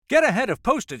Get ahead of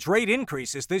postage rate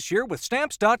increases this year with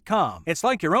Stamps.com. It's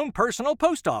like your own personal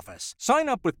post office. Sign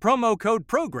up with promo code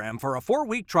PROGRAM for a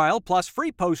 4-week trial plus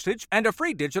free postage and a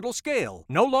free digital scale.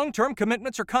 No long-term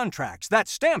commitments or contracts. That's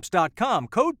Stamps.com,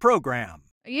 code PROGRAM.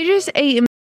 Are you just eating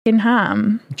f***ing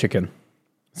ham? Chicken.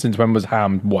 Since when was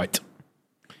ham white?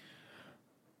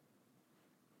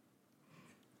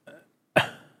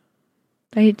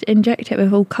 They inject it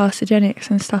with all carcinogenics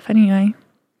and stuff anyway.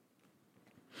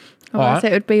 Otherwise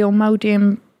it would be all mouldy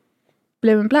and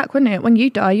blue and black, wouldn't it? When you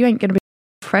die, you ain't going to be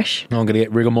fresh. I'm going to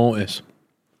get rigor mortis.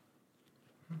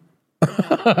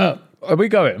 Are we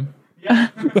going? Yeah.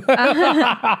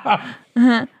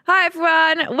 Hi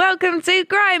everyone, welcome to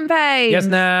Growing Pains. Yes,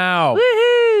 now.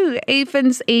 Woohoo!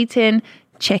 Ethan's eating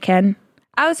chicken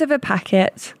out of a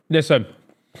packet. Listen,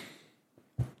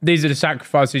 these are the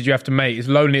sacrifices you have to make. It's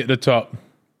lonely at the top.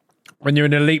 When you're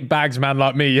an elite bags man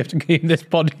like me, you have to keep this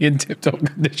body in tip-top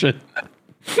condition.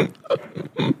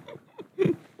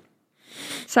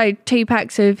 So 2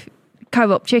 packs of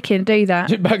co-op chicken do that.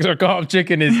 2 packs of co-op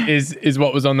chicken is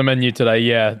what was on the menu today.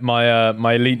 Yeah,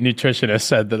 my elite nutritionist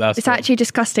said that's. It's actually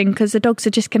disgusting because the dogs are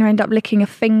just going to end up licking your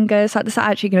fingers. Like, that's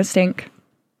actually going to stink.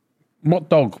 What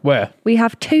dog? Where? We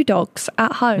have 2 dogs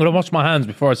at home. I'm going to wash my hands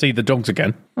before I see the dogs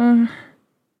again.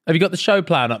 Have you got the show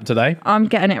plan up today? I'm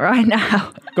getting it right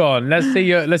now. Go on, let's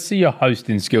see your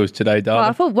hosting skills today, darling. Well,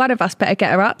 I thought one of us better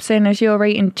get her up, seeing as you're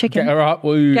eating chicken. Get her up.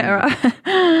 Woo. Get her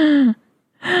up.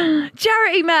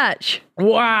 Charity match.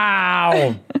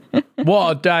 Wow.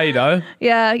 What a day, though.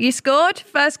 Yeah, you scored.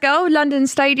 First goal, London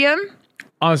Stadium.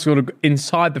 I scored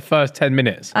inside the first 10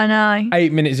 minutes. I know.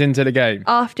 8 minutes into the game.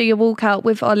 After your walkout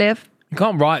with Olive. You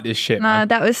can't write this shit, man.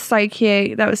 That was so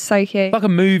cute. It's like a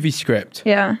movie script.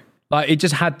 Yeah. Like, it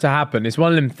just had to happen. It's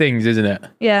one of them things, isn't it?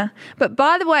 Yeah. But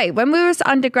by the way, when we was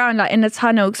underground, like in the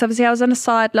tunnel, because obviously I was on the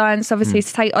sidelines, obviously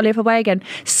to take Olive away again,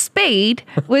 Speed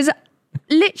was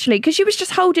literally, because she was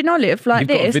just holding Olive like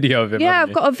this. You've got a video of it. Yeah,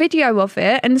 I've got a video of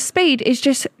it. And Speed is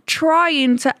just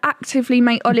trying to actively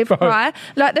make Olive cry.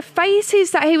 Like, the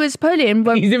faces that he was pulling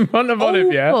were He's in front of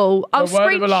Olive, yeah? I'll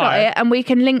screenshot it and we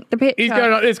can link the picture. He's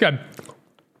going like this, going...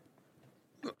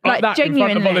 Like that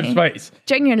genuinely. in front of Olive's face.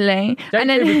 Genuinely. JJ and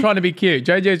then was trying to be cute.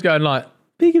 JJ's going like,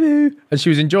 peekaboo. And she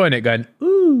was enjoying it, going,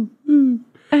 ooh, ooh.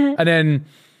 And then,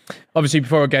 obviously,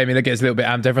 before a game, it gets a little bit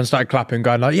amped. Everyone started clapping,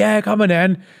 going like, yeah, come on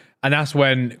then. And that's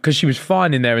when, because she was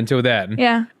fine in there until then.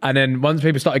 Yeah. And then once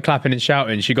people started clapping and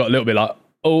shouting, she got a little bit like,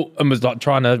 oh, and was like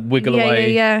trying to wiggle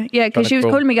away. Yeah, because she was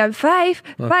calling me going, Faith,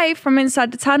 from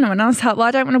inside the tunnel. And I was like, well,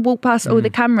 I don't want to walk past all the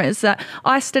cameras. That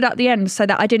I stood at the end so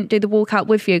that I didn't do the walkout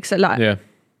with you. Because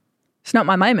it's not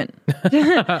my moment. Do you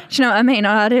know what I mean?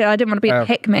 I didn't want to be a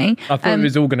pick me. I thought it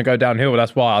was all going to go downhill.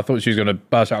 That's why I thought she was going to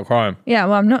burst out crying. Yeah,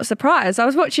 well, I'm not surprised. I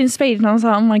was watching Speed and I was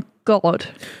like, oh my God.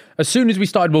 As soon as we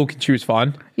started walking, she was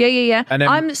fine. Yeah. And then,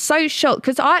 I'm so shocked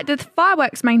because the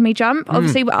fireworks made me jump.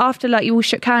 Obviously, after like you all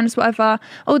shook hands, whatever,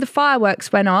 all the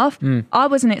fireworks went off. I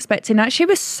wasn't expecting that. She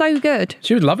was so good.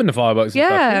 She was loving the fireworks. And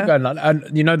stuff. She was going like,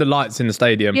 and you know the lights in the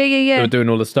stadium. Yeah. They were doing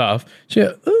all the stuff. She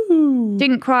ooh,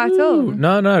 didn't cry at all.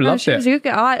 No, loved it. Was good.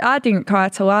 I didn't cry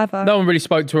at all either. No one really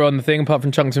spoke to her on the thing apart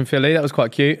from Chunks and Philly. That was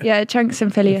quite cute. Yeah, Chunks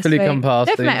and Philly. Philly come past.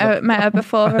 They've met her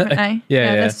before, haven't they?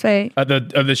 Yeah, that's sweet. At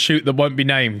the shoot that won't be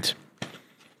named.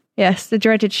 Yes, the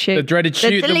dreaded shoot. The dreaded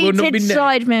shoot that will not be named. The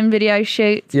deleted Sidemen video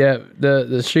shoot. Yeah,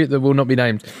 the shoot that will not be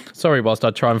named. Sorry, whilst I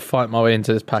try and fight my way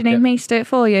into this packet. Do you need me to do it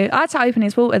for you? I had to open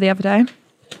his water the other day.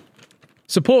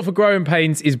 Support for Growing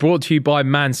Pains is brought to you by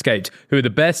Manscaped, who are the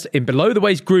best in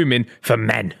below-the-waist grooming for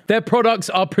men. Their products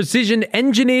are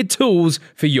precision-engineered tools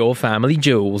for your family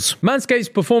jewels. Manscaped's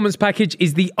Performance Package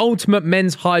is the ultimate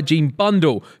men's hygiene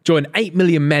bundle. Join 8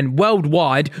 million men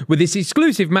worldwide with this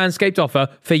exclusive Manscaped offer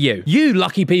for you. You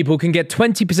lucky people can get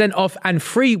 20% off and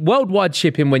free worldwide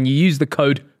shipping when you use the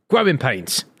code Growing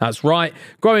Pains. That's right.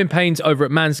 Growing Pains over at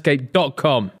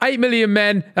manscaped.com. 8 million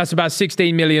men, that's about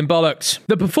 16 million bollocks.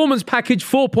 The Performance Package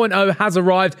 4.0 has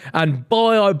arrived, and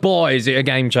boy oh boy is it a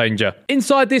game changer.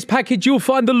 Inside this package, you'll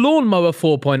find the Lawnmower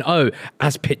 4.0,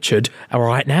 as pictured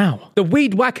right now. The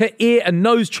Weed Whacker ear and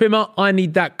nose trimmer, I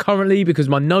need that currently because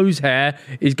my nose hair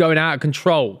is going out of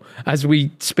control as we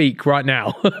speak right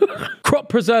now. Crop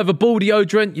Preserver Ball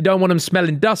Deodorant, you don't want them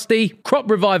smelling dusty.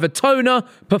 Crop Reviver Toner,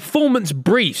 Performance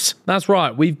Briefs. That's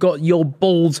right, we've got your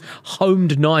balls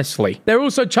homed nicely. They're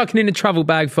also chucking in a travel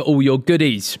bag for all your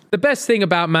goodies. The best thing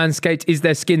about Manscaped is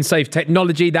their skin-safe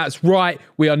technology. That's right,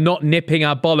 we are not nipping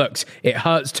our bollocks. It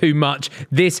hurts too much.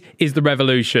 This is the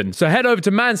revolution. So head over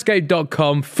to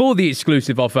manscaped.com for the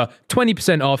exclusive offer,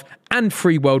 20% off and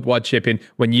free worldwide shipping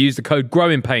when you use the code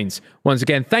Growing Pains. Once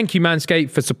again, thank you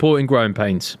Manscaped for supporting Growing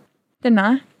Pains. Didn't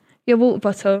I? Your water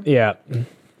bottle. Yeah.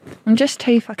 I'm just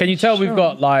too fucking Can you tell strong. we've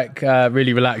got like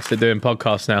really relaxed at doing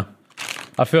podcasts now?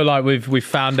 I feel like we've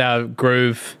found our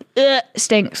groove.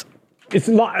 Stinks. It's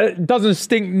like it doesn't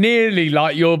stink nearly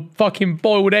like your fucking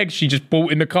boiled eggs she just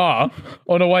bought in the car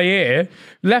on her way here.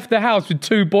 Left the house with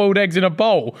 2 boiled eggs in a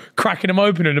bowl, cracking them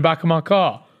open in the back of my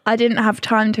car. I didn't have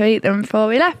time to eat them before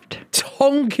we left.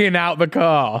 Honking out the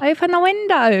car. Open the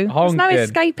window. Honking. There's no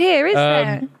escape here, is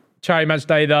there? Charity match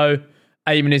day though,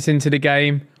 8 minutes into the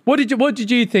game. What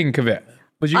did you think of it?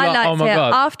 Was you I like, liked oh my it.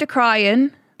 god? After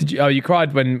crying. Did you? Oh, you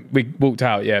cried when we walked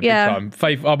out. Yeah, Yeah. big time.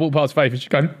 Faith, I walked past Faith and she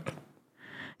going.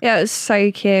 Yeah, it was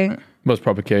so cute. Was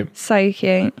proper cute. So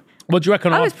cute. What do you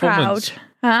reckon of I my was performance? proud.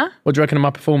 Huh? What do you reckon of my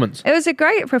performance? It was a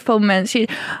great performance. She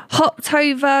hopped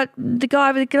over the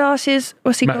guy with the glasses.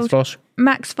 What's he Max called? Voss.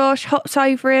 Max Voss hops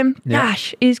over him. Yeah.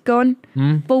 Dash, he's gone.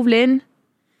 Ball in.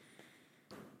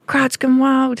 Crowd's gone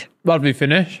wild. Lovely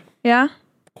finish. Yeah.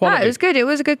 Quality. No, it was good. It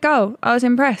was a good goal. I was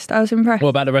impressed. What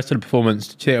about the rest of the performance?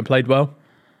 Did you think it played well?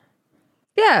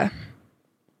 Yeah.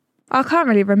 I can't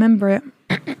really remember it.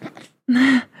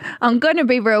 I'm going to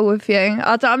be real with you.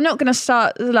 I'm not going to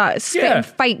start like spitting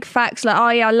fake facts like, oh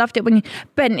yeah, I loved it when you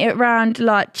bent it around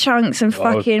like chunks and I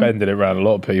was fucking... bending it around a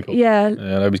lot of people. Yeah.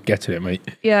 They was getting it, mate.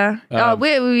 Yeah.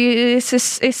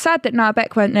 It's sad that Noah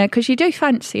Beck went there because you do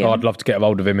fancy him. Oh, I'd love to get a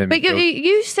hold of him in But midfield.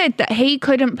 you said that he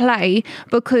couldn't play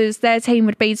because their team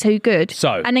would be too good.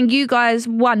 So- and then you guys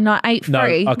won like 8-3. No,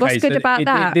 okay, What's good so about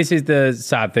that? This is the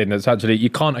sad thing. That's actually, you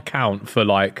can't account for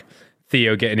like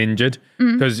Theo getting injured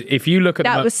because if you look at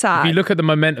That was sad. if you look at the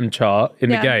momentum chart in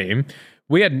the game,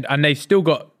 we had, and they still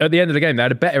got at the end of the game they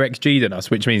had a better XG than us,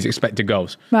 which means expected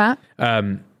goals. Right.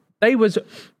 They was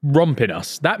romping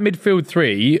us. That midfield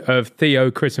three of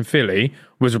Theo, Chris, and Philly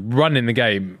was running the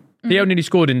game. Theo nearly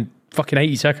scored in fucking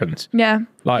 80 seconds. Yeah.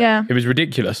 It was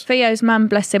ridiculous. Theo's mum,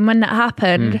 bless him, when that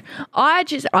happened, I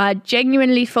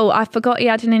genuinely thought, I forgot he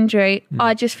had an injury.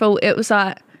 I just thought it was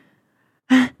like,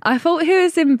 I thought he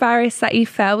was embarrassed that he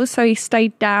fell, so he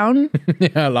stayed down.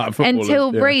 Yeah, like footballers.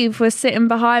 Until Reeve was sitting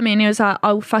behind me and he was like,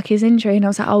 oh, fuck his injury. And I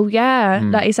was like, oh, yeah,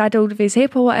 like he's had all of his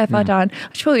hip or whatever done. I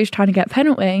just thought he was trying to get a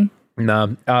penalty.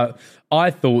 No,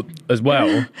 I thought as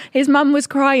well. His mum was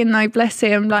crying though, bless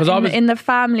him, like in the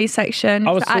family section.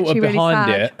 I was sort of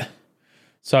behind really it.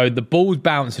 So the ball's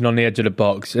bouncing on the edge of the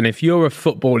box. And if you're a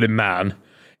footballing man,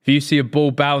 if you see a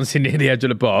ball bouncing near the edge of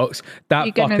the box, that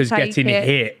fucker's getting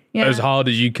hit as hard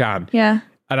as you can. Yeah.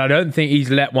 And I don't think he's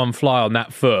let one fly on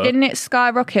that foot. Didn't it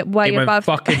skyrocket way It went above?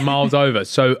 fucking miles over.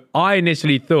 So I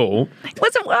initially thought It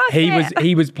wasn't worth it.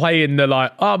 he was playing the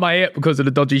like, oh, my hip because of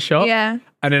the dodgy shot. Yeah.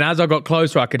 And then as I got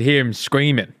closer, I could hear him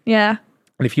screaming. Yeah.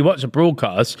 And if you watch the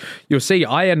broadcast, you'll see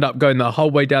I end up going the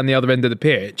whole way down the other end of the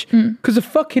pitch because the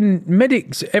fucking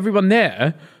medics, everyone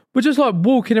there, were just like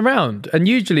walking around. And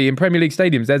usually in Premier League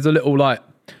stadiums, there's a little like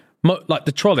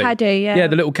the trolley. Caddy, yeah. Yeah,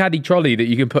 the little caddy trolley that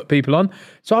you can put people on.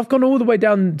 So I've gone all the way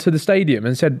down to the stadium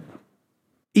and said,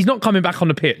 he's not coming back on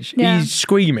the pitch. Yeah. He's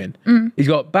screaming. He's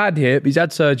got bad hip. He's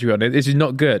had surgery on it. This is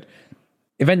not good.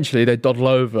 Eventually, they dawdle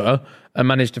over and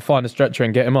managed to find a stretcher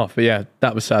and get him off. But yeah,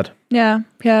 that was sad. Yeah.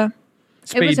 Yeah.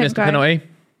 Speed missed the penalty.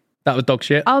 That was dog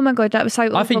shit. Oh my God, that was so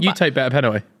awful. I think you take better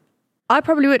penalty. I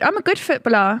probably would. I'm a good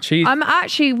footballer. I'm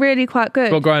actually really quite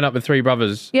good. Well, growing up with 3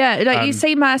 brothers. Yeah, like you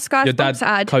see my Sky your Sports dad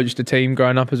ad. coached a team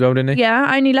growing up as well, didn't he? Yeah,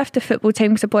 I only left the football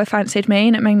team because a boy fancied me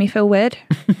and it made me feel weird.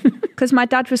 Because my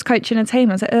dad was coaching a team.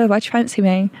 I was like, oh, why'd you fancy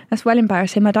me? That's well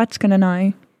embarrassing. My dad's going to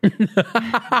know. And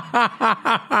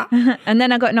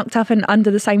then I got knocked up and under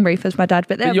the same roof as my dad.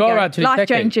 But there we go. Life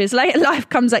changes. Later life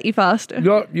comes at you fast.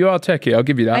 You are techie, I'll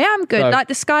give you that. I am good. So, like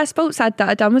the Sky Sports ad that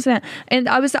I done, wasn't it? And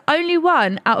I was the only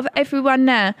one out of everyone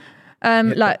there.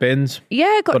 Got bins.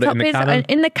 Yeah, got top in the bins cannon.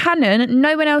 in the cannon.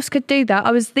 No one else could do that.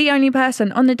 I was the only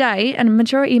person on the day, and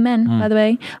majority men, by the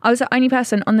way. I was the only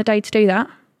person on the day to do that.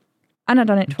 And I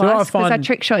done it twice because I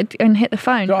trick shot and hit the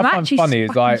phone. What I find funny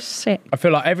is like, sick. I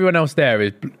feel like everyone else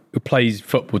there plays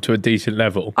football to a decent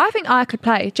level. I think I could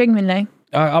play, genuinely.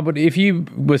 I would, if you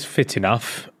was fit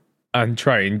enough and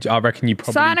trained, I reckon you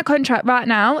probably... Sign a contract right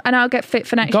now and I'll get fit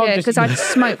for next year because I'd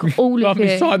smoke all of you. I'll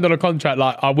be signed on a contract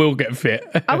like, I will get fit.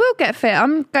 I will get fit.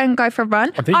 I'm going to go for a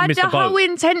run. I had the whole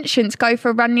intention to go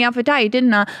for a run the other day,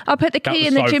 didn't I? I put the key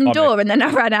in the gym door and then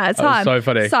I ran out of time. That was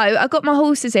so funny. So I got my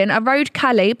horses in. I rode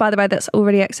Callie, by the way, that's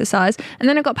already exercise. And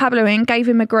then I got Pablo in, gave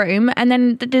him a groom. And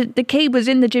then the key was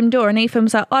in the gym door and Ethan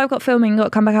was like, oh, I've got filming, got to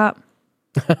come back up.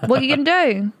 What are you going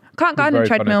to do? Can't go on the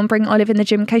treadmill and bring Olive in the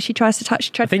gym in case she tries to touch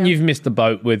the treadmill. I think you've missed the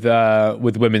boat with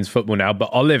women's football now, but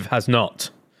Olive has not.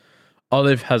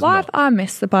 Olive has Why not. have I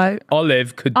missed the boat?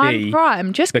 Olive could be. I'm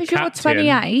prime. Just because you're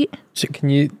 28. Can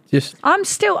you just? I'm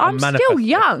still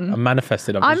young. I'm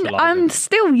manifested. I'm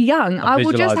still young. I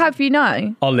will just have you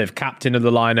know. Olive, captain of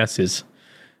the Lionesses,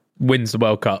 wins the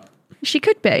World Cup. She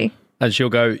could be. And she'll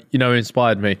go, you know who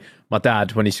inspired me? My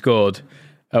dad when he scored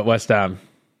at West Ham.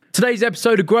 Today's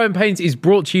episode of Growing Pains is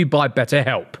brought to you by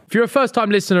BetterHelp. If you're a first-time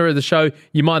listener of the show,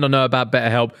 you might not know about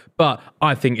BetterHelp, but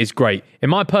I think it's great. In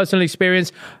my personal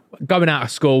experience, going out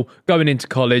of school, going into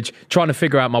college, trying to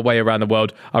figure out my way around the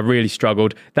world, I really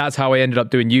struggled. That's how I ended up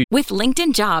doing YouTube. With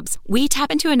LinkedIn Jobs, we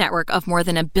tap into a network of more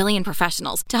than 1 billion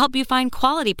professionals to help you find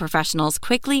quality professionals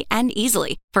quickly and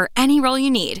easily for any role you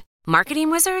need.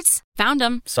 Marketing wizards? Found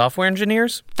them. Software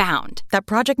engineers? Found. That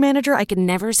project manager I could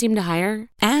never seem to hire?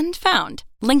 And found.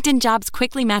 LinkedIn Jobs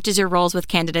quickly matches your roles with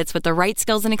candidates with the right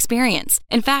skills and experience.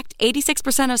 In fact,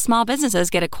 86% of small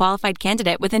businesses get a qualified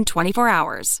candidate within 24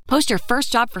 hours. Post your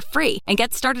first job for free and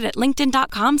get started at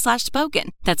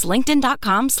linkedin.com/spoken. That's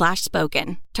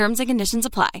linkedin.com/spoken. Terms and conditions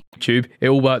apply. YouTube, it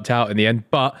all worked out in the end.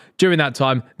 But during that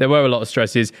time, there were a lot of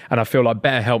stresses. And I feel like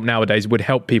BetterHelp nowadays would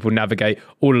help people navigate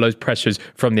all of those pressures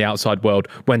from the outside world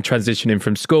when transitioning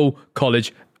from school,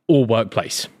 college, or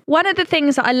workplace. One of the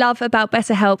things that I love about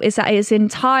BetterHelp is that it is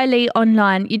entirely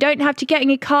online. You don't have to get in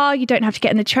your car, you don't have to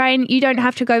get in the train, you don't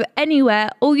have to go anywhere.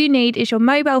 All you need is your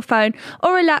mobile phone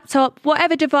or a laptop,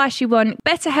 whatever device you want.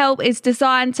 BetterHelp is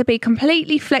designed to be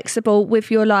completely flexible with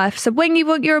your life. So when you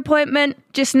want your appointment,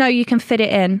 just know you can fit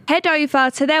it in. Head over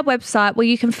to their website where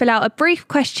you can fill out a brief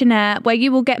questionnaire where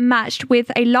you will get matched with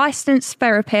a licensed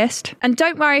therapist. And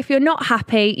don't worry if you're not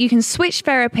happy, you can switch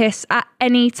therapists at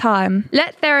any time.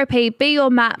 Let therapy be your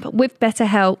map with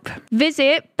BetterHelp.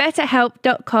 Visit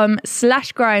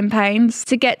betterhelp.com/growingpains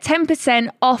to get 10%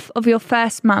 off of your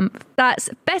first month. That's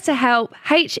BetterHelp,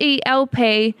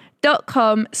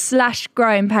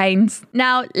 HELP.com/growingpains.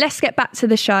 Now, let's get back to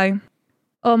the show.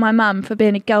 Or my mum for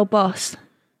being a girl boss.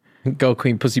 Girl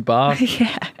Queen Pussy Bar.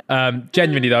 Yeah.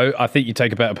 Genuinely, though, I think you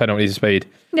take a better penalty to speed.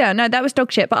 Yeah, no, that was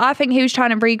dog shit. But I think he was trying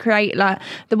to recreate like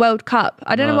the World Cup.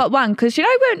 I don't know what won because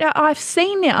I've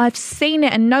seen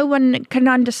it, and no one can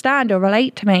understand or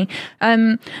relate to me.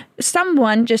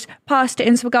 Someone just passed it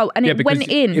into a goal, and it went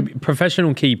in.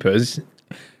 Professional keepers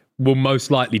will most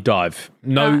likely dive.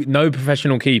 No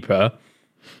professional keeper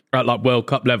at like World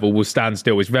Cup level will stand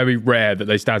still. It's very rare that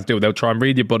they stand still. They'll try and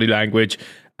read your body language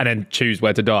and then choose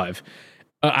where to dive.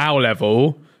 At our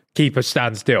level, keepers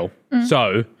stand still.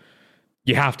 So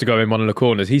you have to go in one of the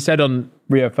corners. He said on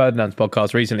Rio Ferdinand's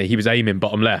podcast recently, he was aiming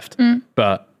bottom left,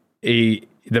 but the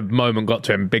moment got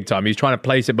to him big time. He was trying to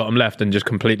place it bottom left and just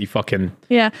completely fucking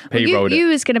rolled it. You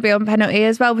was going to be on penalty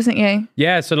as well, wasn't you?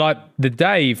 Yeah, so like the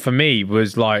day for me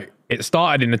was like, it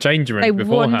started in the changing room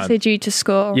beforehand. They wanted you to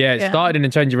score. Yeah, it started in the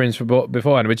changing rooms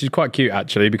beforehand, which is quite cute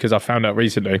actually, because I found out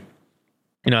recently,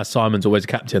 Simon's always a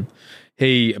captain.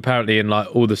 He apparently in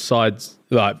like all the sides,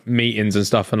 like meetings and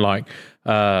stuff, and like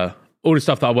all the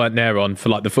stuff that I weren't there on for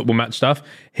like the football match stuff,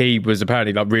 he was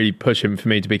apparently like really pushing for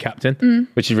me to be captain,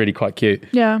 which is really quite cute.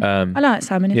 Yeah, I like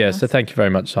Simon. Yeah, so thank you very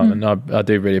much, Simon. I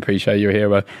do really appreciate your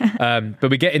hero. But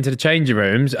we get into the changing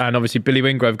rooms, and obviously Billy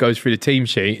Wingrove goes through the team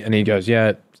sheet, and he goes,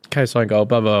 yeah, K-sign goal,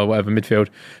 blah, blah, whatever, midfield.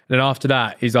 And then after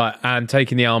that, he's like, and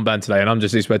taking the armband today, and I'm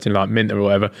just expecting like mint or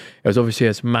whatever. It was obviously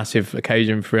a massive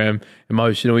occasion for him,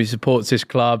 emotional. He supports this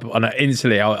club. And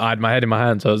instantly, I had my head in my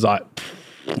hands. So I was like,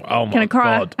 oh my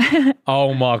God.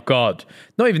 Oh my God.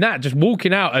 Not even that, just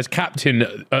walking out as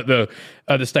captain at the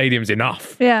stadium's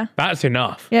enough. Yeah. That's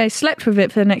enough. Yeah, he slept with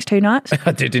it for the next 2 nights.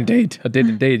 I did indeed.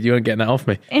 You weren't getting that off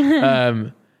me.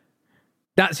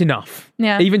 That's enough.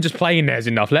 Yeah. Even just playing there is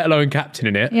enough, let alone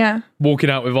captaining it. Yeah. Walking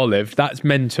out with Olive, that's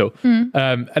mental.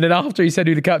 And then after he said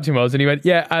who the captain was, and he went,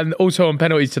 yeah, and also on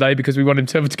penalties today because we want him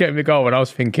to get him the goal. And I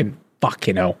was thinking,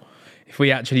 fucking hell, if we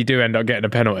actually do end up getting a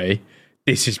penalty,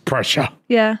 this is pressure.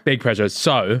 Yeah. Big pressure.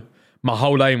 So my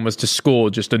whole aim was to score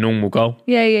just a normal goal.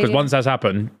 Yeah. Because once that's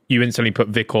happened, you instantly put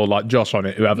Vic or like Josh on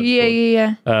it, who haven't scored.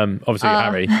 Yeah. Obviously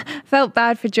Harry. Felt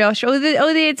bad for Josh. All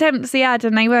the attempts he had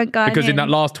and they weren't going because in that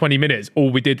last 20 minutes,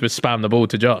 all we did was spam the ball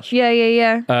to Josh.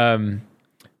 Yeah.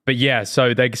 But yeah,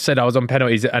 so they said I was on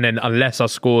penalties, and then unless I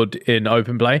scored in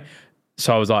open play,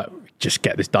 so I was like, just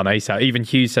get this done ASAP. Even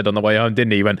Hughes said on the way home,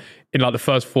 didn't he? He went, in like the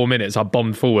first 4 minutes, I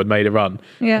bombed forward, made a run.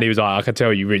 Yeah. And he was like, I could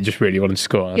tell you just really wanted to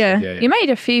score. Yeah. You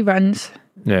made a few runs.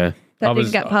 Yeah. That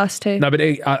didn't get past two. No, but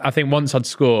I think once I'd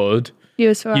scored,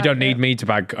 you don't need me to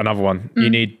bag another one. You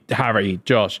need Harry,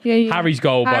 Josh. Yeah. Harry's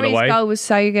goal, by the way. Harry's goal was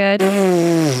so good.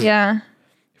 Yeah.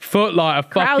 Foot like a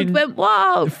Crowd fucking... went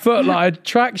wild. Foot like a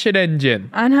traction engine.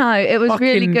 I know. It was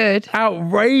really Fucking good.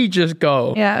 Outrageous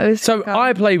goal. Yeah, it was So good.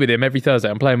 I play with him every Thursday.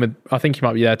 I'm playing with... I think he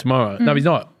might be there tomorrow. No, he's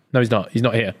not. He's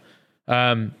not here.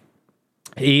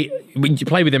 You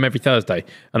play with him every Thursday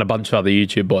and a bunch of other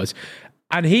YouTube boys.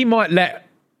 And he might let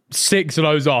 6 of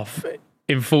those off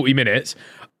in 40 minutes.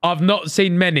 I've not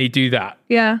seen many do that.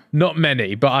 Yeah. Not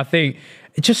many, but I think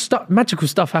it just magical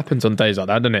stuff happens on days like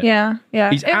that, doesn't it? Yeah.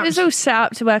 It was all set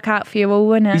up to work out for you all,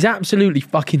 wasn't it? He's absolutely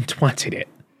fucking twatted it.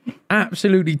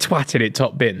 Absolutely twatted it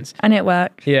top bins. And it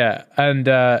worked. Yeah, and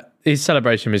his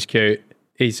celebration was cute.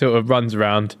 He sort of runs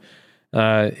around.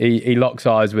 He locks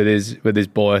eyes with his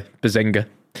boy, Bazinga.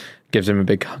 Gives him a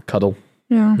big cuddle.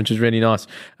 Yeah. Which is really nice.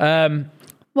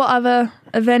 What other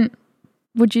event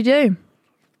would you do?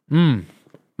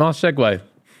 Nice segue.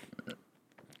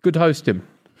 Good hosting.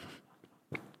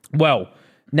 Well,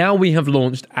 now we have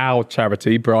launched our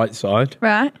charity, Brightside.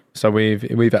 Right. So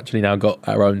we've actually now got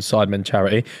our own Sidemen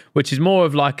charity, which is more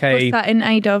of like a... What's that in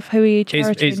aid of? Who are you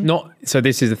charity? It's not... So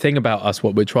this is the thing about us,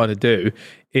 what we're trying to do,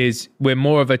 is we're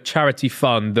more of a charity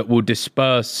fund that will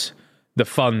disperse the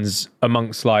funds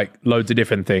amongst like loads of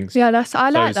different things. Yeah, I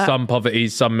like that. Some poverty,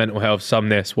 some mental health, some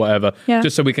this, whatever. Yeah.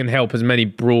 Just so we can help as many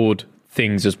broad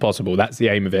things as possible. That's the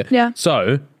aim of it. Yeah.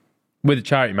 So... with the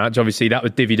charity match, obviously that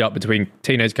was divvied up between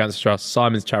Teenage Cancer Trust,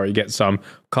 Simon's charity gets some,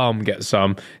 Calm gets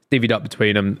some, divvied up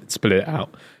between them, split it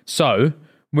out. So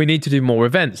we need to do more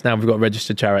events now we've got a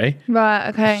registered charity. Right,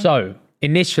 okay. So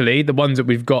initially, the ones that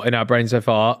we've got in our brain so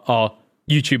far are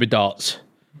YouTuber darts.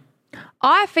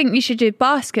 I think you should do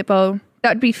basketball. That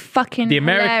would be fucking The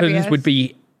Americans hilarious. would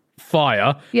be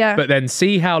fire. Yeah. But then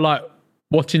see how like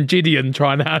watching Gideon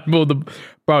trying to handle the...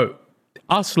 Bro,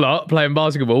 us lot playing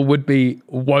basketball would be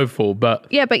woeful, but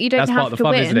yeah, but you don't that's have part of the to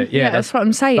fun, win. isn't it? Yeah, that's what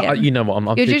I'm saying. You know what? I'm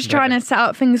You're too just trying to competitive. set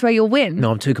up things where you'll win.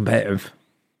 No, I'm too competitive.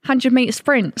 100-meter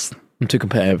sprints. I'm too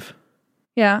competitive.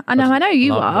 Yeah, I know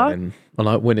you are. I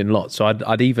like winning lots, so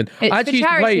I'd even... It's I for actually used to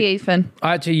charity, play- Ethan.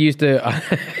 I actually used to...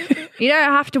 You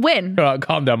don't have to win. All right,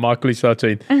 calm down, Michael. He's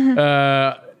 13.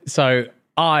 So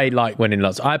I like winning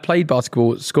lots. I played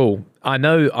basketball at school. I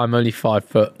know I'm only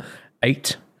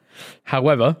 5'8".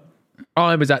 However,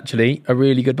 I was actually a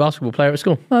really good basketball player at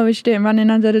school. What was you doing? Running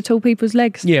under the tall people's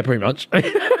legs? Yeah, pretty much.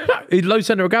 In low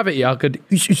centre of gravity, I could...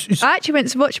 I actually went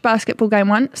to watch a basketball game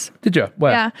once. Did you?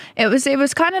 Where? Yeah, it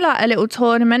was kind of like a little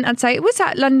tournament. I'd say it was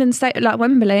at London State, like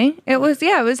Wembley. It was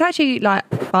actually like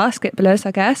basketballers,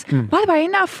 I guess. By the way,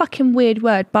 isn't that a fucking weird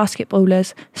word,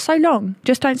 basketballers? So long,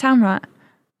 just don't sound right.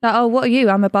 Like, oh, what are you?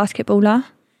 I'm a basketballer.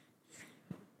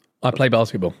 I play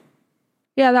basketball.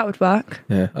 Yeah, that would work.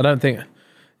 Yeah, I don't think...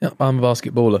 Yeah, I'm a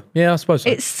basketballer. Yeah, I suppose so.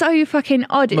 It's so fucking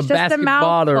odd. It's I'm a just a basketballer,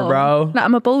 mouthful. bro. Like,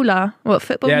 I'm a baller. What,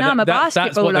 football? No, I'm a basketballer.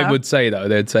 That's what they would say, though.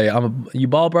 They'd say, you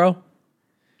ball, bro?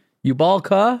 You ball,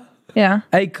 cuz? Yeah.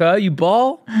 Hey, cuz, you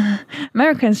ball?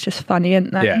 Americans just funny,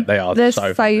 aren't they? Yeah, they are. They're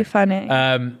so funny.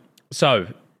 So,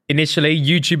 initially,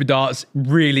 YouTuber darts,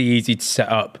 really easy to set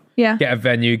up. Yeah. Get a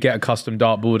venue, get a custom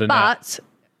dartboard and that. But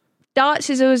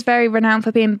darts is always very renowned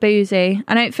for being boozy.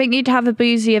 I don't think you'd have a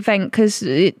boozy event because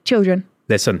children.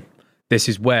 Listen, this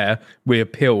is where we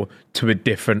appeal to a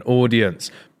different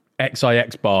audience.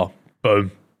 XIX bar,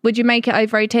 boom. Would you make it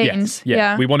over 18s? Yes,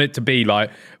 yeah. We want it to be like,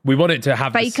 we want it to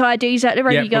have... Fake IDs at the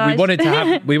ready, but guys.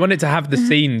 we want it to have the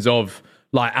scenes of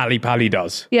like Ali Pali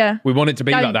does. Yeah. We want it to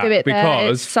be Don't like that do it there.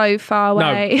 because... It's so far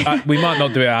away. No, we might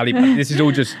not do it at Ali Pali. This is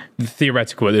all just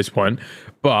theoretical at this point.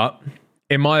 But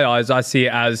in my eyes, I see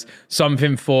it as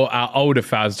something for our older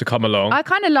fans to come along. I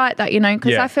kind of like that,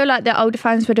 because Yeah. I feel like the older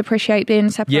fans would appreciate being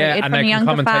separated Yeah, and from they the can younger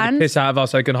come and take the fans. piss out of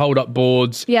us. They can hold up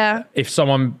boards. Yeah. If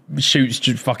someone shoots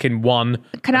fucking one,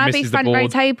 Can and I be misses the front row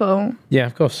board. table? Yeah,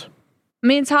 of course.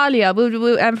 Me and Talia,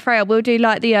 and Freya, we'll do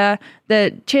like the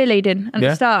cheerleading at Yeah.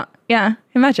 the start. Yeah,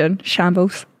 imagine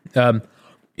shambles. Try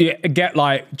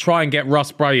and get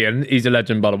Russ Bray in. He's a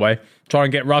legend, by the way. Try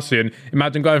and get Russ in.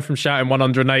 Imagine going from shouting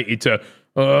 180 to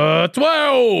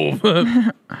 12.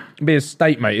 It'd be a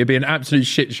state, mate. It'd be an absolute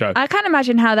shit show. I can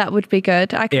imagine how that would be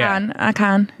good. I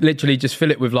can. Literally, just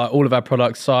fill it with like all of our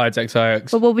products, sides,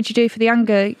 XIX. But what would you do for the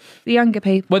younger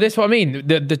people? Well, that's what I mean.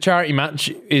 The charity match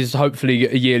is hopefully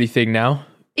a yearly thing now. Are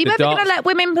you The ever going to darts- let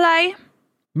women play?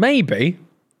 Maybe.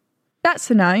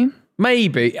 That's a no.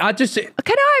 Maybe. Can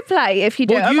I play if you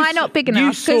do? Well, Am you I not s- big you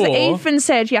enough? Because saw- Ethan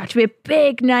said you have to be a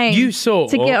big name You saw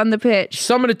to get on the pitch.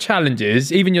 some of the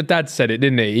challenges, even your dad said it,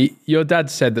 didn't he? Your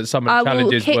dad said that some of I the will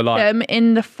challenges kick were like... them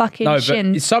in the fucking No, but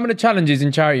shins. some of the challenges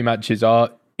in charity matches are...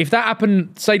 If that happened,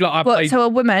 say like I What, played... so a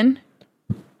woman?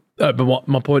 but what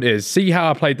my point is, see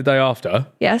how I played the day after?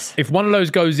 Yes. If one of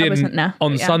those goes in wasn't there,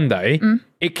 on but yeah. Sunday,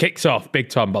 it kicks off big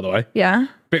time, by the way. Yeah.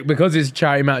 because it's a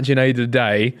charity match in aid of the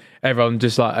day, everyone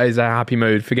just like is a happy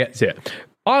mood, forgets it.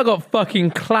 I got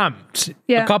fucking clamped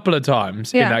a couple of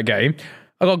times in that game.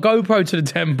 I got GoPro to the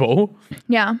temple.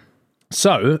 Yeah.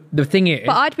 So the thing is,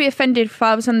 but I'd be offended if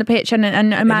I was on the pitch and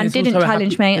a man didn't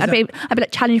challenge me. I'd be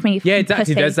like, challenge me. Yeah,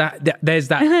 exactly. Pussy.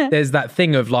 There's that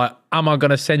thing of like, am I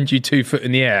going to send you 2 foot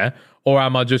in the air, or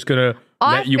am I just going to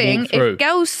let you walk through? If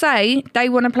girls say they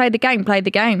want to play the game, play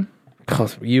the game.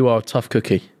 God, you are a tough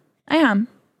cookie. I am.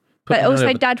 But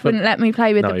also, Dad wouldn't let me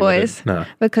play with the boys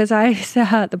because I used to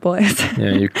hurt the boys.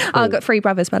 Yeah, I've got 3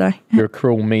 brothers, by the way. You're a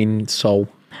cruel, mean soul.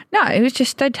 No, it was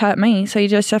just they'd hurt me, so you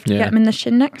just have to get them in the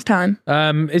shin next time. We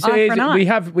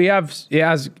have it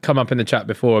has come up in the chat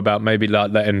before about maybe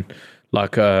like letting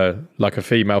like a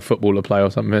female footballer play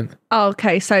or something. Oh,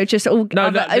 okay, so just all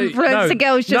influencer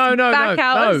girls just back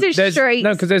out on the streets.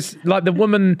 No, because there's like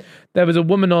there was a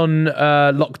woman on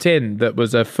Locked In that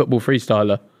was a football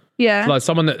freestyler. Yeah, like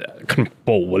someone that can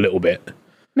ball a little bit.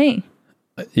 Me?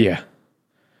 Yeah,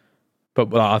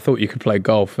 but I thought you could play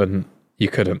golf and you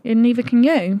couldn't. And neither can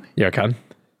you. Yeah, I can.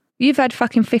 You've had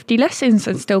fucking 50 lessons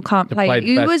and still can't play.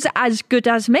 You was as good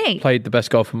as me. Played the best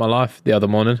golf of my life the other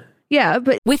morning. Yeah,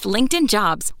 but with LinkedIn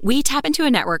Jobs, we tap into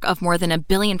a network of more than 1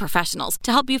 billion professionals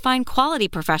to help you find quality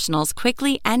professionals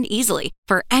quickly and easily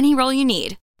for any role you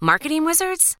need. Marketing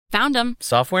wizards? Found them.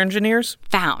 Software engineers?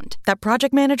 Found. That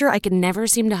project manager I could never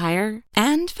seem to hire?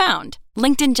 And found.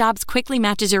 LinkedIn Jobs quickly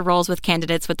matches your roles with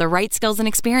candidates with the right skills and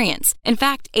experience. In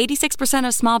fact, 86%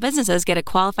 of small businesses get a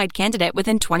qualified candidate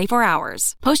within 24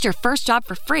 hours. Post your first job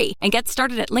for free and get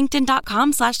started at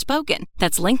linkedin.com/spoken.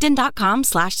 That's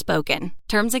linkedin.com/spoken.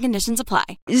 Terms and conditions apply.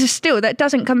 Still, that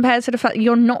doesn't compare to the fact that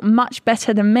you're not much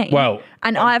better than me. Well,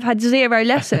 and I've had 0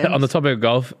 lessons. On the topic of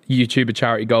golf, YouTuber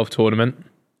charity golf tournament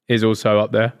is also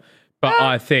up there. But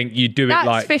I think you do it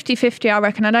like... That's 50-50, I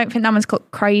reckon. I don't think that one's got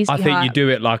crazy I think you do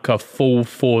it like a full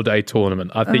 4-day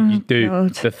tournament. I think you do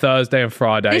the Thursday and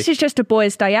Friday. This is just a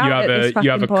boys' day out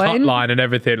You have a cut line and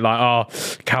everything. Like,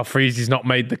 Cal Freezy's not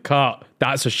made the cut.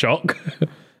 That's a shock.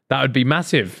 That would be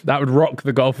massive. That would rock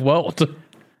the golf world.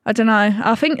 I don't know.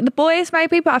 I think the boys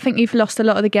maybe, but I think you've lost a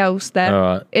lot of the girls there.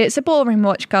 All right. It's a boring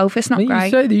watch, golf. It's not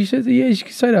great. You can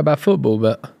say that about football,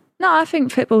 but... No, I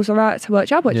think football's all right to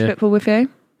watch. I'll watch football with you.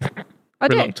 I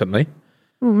do. Reluctantly.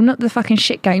 Ooh, not the fucking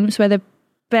shit games where they've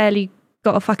barely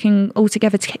got a fucking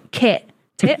altogether kit.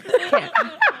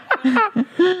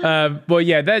 Well,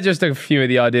 yeah, they're just a few of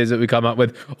the ideas that we come up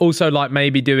with. Also, like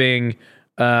maybe doing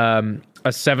a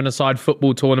 7-a-side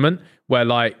football tournament where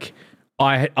like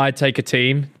I take a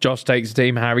team, Josh takes a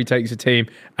team, Harry takes a team,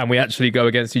 and we actually go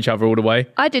against each other all the way.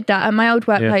 I did that at my old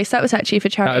workplace. That was actually for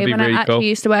charity. When really I actually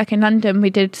used to work in London,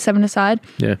 we did 7-a-side.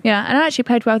 Yeah, and I actually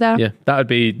played well there. Yeah, that would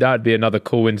be another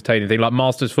cool, entertaining thing. Like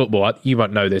Masters football. You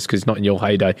won't know this because it's not in your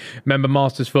heyday. Remember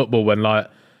Masters football when like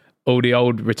all the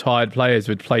old retired players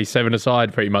would play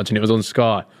 7-a-side pretty much, and it was on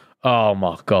Sky. Oh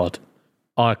my god,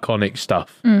 iconic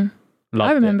stuff. I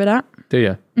remember that. Do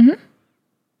you? Mm-hmm.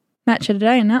 Match of the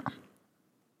day and that.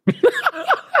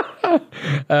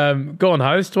 Go on,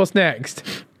 host. What's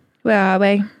next? Where are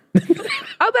we?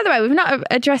 Oh, by the way, we've not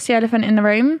addressed the elephant in the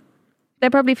room.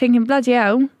 They're probably thinking, bloody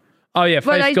hell. Oh yeah,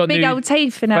 Faith's Faith's got big old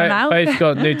teeth in her mouth. Faith's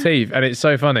got new teeth, and it's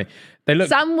so funny. They look.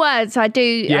 Some words I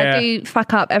do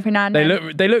fuck up every now and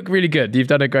then. They look really good. You've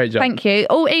done a great job. Thank you.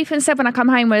 All Ethan said when I come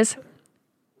home was,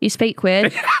 "You speak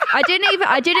weird."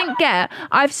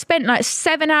 I've spent like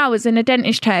 7 hours in a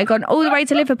dentist chair, gone all the way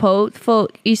to Liverpool for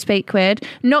 "you speak weird."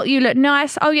 Not "you look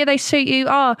nice." Oh yeah, they suit you.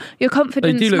 Oh, your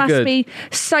confidence must be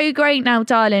so great now,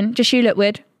 darling. Just "you look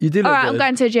weird." You do look all right, good. I'm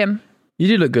going to the gym. You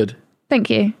do look good. Thank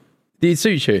you. It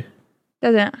suits you.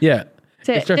 Does it? Yeah.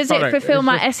 Does it fulfill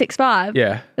my Essex vibe?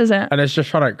 Yeah. Does it? And it's just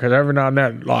funny because every now and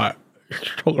then, like,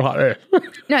 talk like this.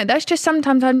 No, that's just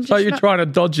sometimes I'm just. Like you're trying to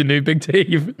dodge your new big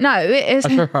teeth. No, it is.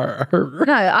 No,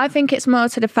 I think it's more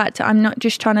to the fact that I'm not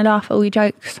just trying to laugh at all your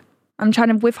jokes. I'm trying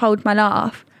to withhold my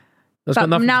laugh. That's but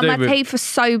now my teeth are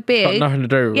so big. It's got nothing to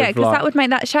do with because like, that would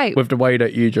make that shape. With the way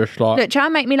that you just like. Look, try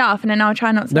and make me laugh and then I'll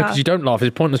try not to laugh. No, because you don't laugh.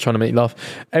 It's pointless trying to make you laugh.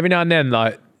 Every now and then,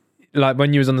 like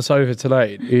when you was on the sofa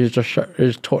today, he was just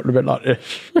talking a bit like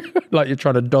this. Like you're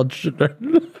trying to dodge.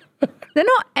 They're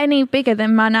not any bigger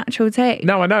than my natural teeth.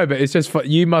 No, I know, but it's just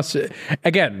you must,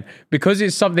 again, because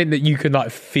it's something that you can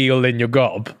like feel in your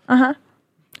gob.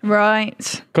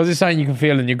 Right. Because it's something you can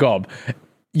feel in your gob,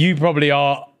 you probably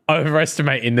are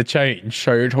overestimating the change,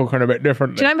 so you're talking a bit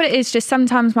differently. Do you know what it is? Just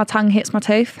sometimes my tongue hits my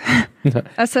tooth.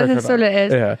 That's all it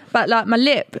is. Yeah. But like my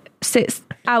lip sits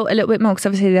out a little bit more because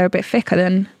obviously they're a bit thicker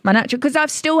than my natural. Because I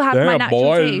still have my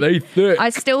natural teeth. Thick. I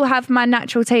still have my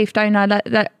natural teeth, don't I?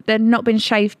 Like, they're not been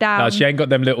shaved down. No, she ain't got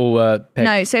them little pegs.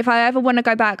 No, so if I ever want to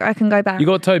go back, I can go back. You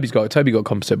got Toby got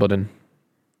composite bonding.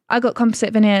 I got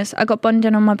composite veneers. I got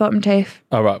bonding on my bottom teeth.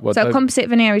 Oh, right. Well, so composite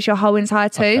veneer is your whole entire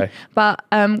tooth, but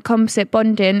composite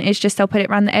bonding is just they'll put it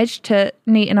around the edge to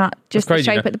neaten up just the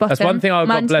shape at the bottom. That's one thing I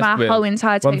got blessed with. Whole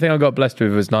entire tooth. One thing I got blessed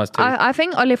with was nice teeth. I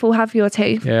think Olive will have your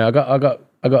teeth. Yeah, I got.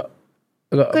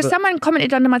 Because someone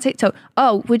commented under my TikTok,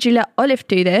 oh, would you let Olive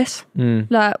do this?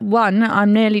 Like, one,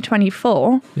 I'm nearly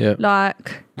 24. Yeah.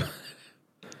 Like,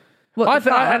 what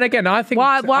and again, I think...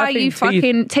 Why are you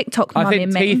fucking TikTok mumming me? I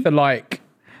think teeth are like...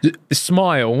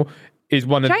 Smile is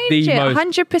one of the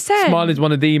most... 100%. Smile is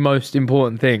one of the most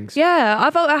important things. Yeah.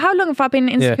 How long have I been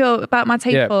insecure about my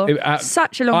teeth for?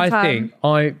 Such a long time.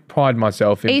 I pride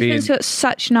myself in Ethan's got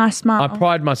such nice smile. I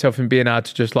pride myself in being able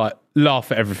to just like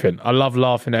laugh at everything. I love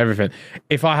laughing at everything.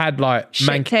 If I had like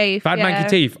manky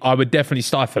teeth, I would definitely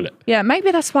stifle it. Yeah,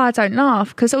 maybe that's why I don't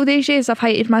laugh, because all these years I've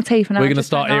hated my teeth. And we're going to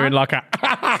start hearing like a...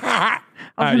 I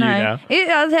don't know.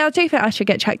 I do think I should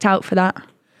get checked out for that.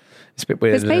 It's a bit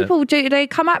weird, because people they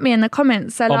come at me in the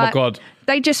comments. They're my God.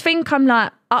 They just think I'm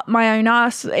like up my own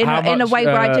ass in a way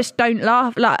where I just don't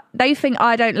laugh. Like, they think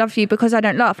I don't love you because I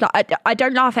don't laugh. Like, I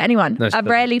don't laugh at anyone. I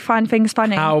rarely find things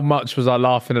funny. How much was I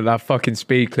laughing at that fucking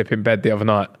speed clip in bed the other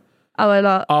night? Oh, a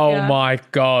lot. Oh my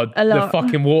God. The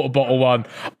fucking water bottle one.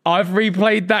 I've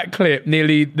replayed that clip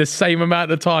nearly the same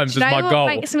amount of times as my goal.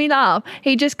 What makes me laugh?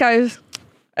 He just goes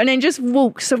and then just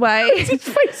walks away. His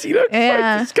face, he looks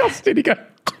so disgusted. He goes...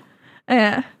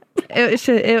 Yeah,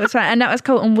 it was fun, and that was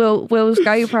caught on Will's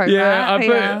GoPro. Yeah,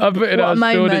 right? I put it on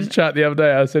Jordan's chat the other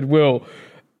day. I said, Will,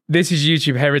 this is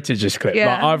YouTube heritage. This clip.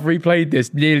 Yeah. Like, I've replayed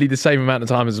this nearly the same amount of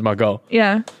times as my goal.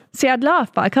 Yeah. See, I'd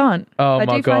laugh, but I can't. Oh I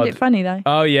my God, find it funny though.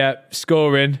 Oh yeah,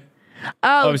 scoring.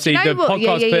 Oh, obviously the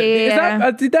podcast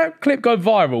clip. Did that clip go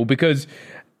viral? Because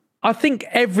I think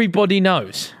everybody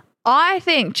knows. I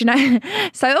think, do you know,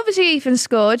 so obviously Ethan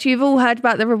scored. You've all heard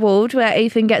about the reward where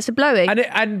Ethan gets a blowing.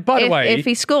 And by the way, if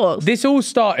he scores. This all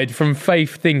started from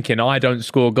Faith thinking I don't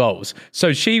score goals.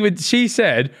 So she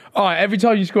said, all right, every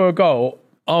time you score a goal,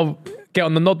 I'll get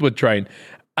on the Nodwood train.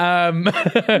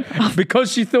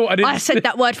 Because she thought I didn't... I said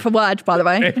that word for word, by the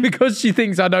way. Because she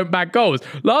thinks I don't back goals.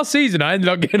 Last season, I ended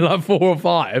up getting like 4 or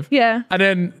 5. Yeah. And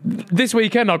then this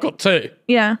weekend, I got 2.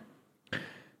 Yeah.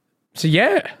 So,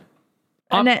 yeah.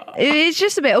 And it's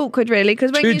just a bit awkward, really,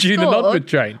 because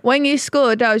when you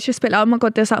scored, I was just a bit like, oh my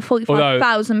God, there's like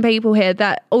 45,000 people here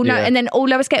that all know. And then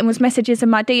all I was getting was messages in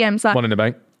my DMs like, one in the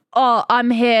bank. Oh,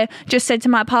 I'm here. Just said to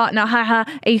my partner, haha,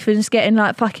 Ethan's getting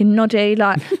like fucking noddy.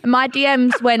 Like, my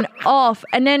DMs went off.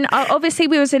 And then obviously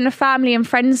we was in the family and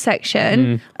friends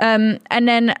section. And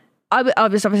then I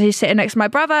was obviously sitting next to my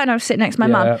brother and I was sitting next to my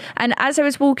mum. And as I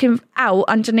was walking out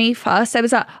underneath us, there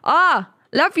was like,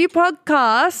 love your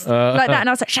podcast, like that. And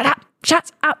I was like, shut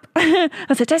up. I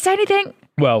said, don't say anything.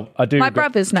 Well, I do. My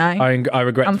brothers know. I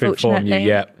regret to inform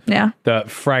you, that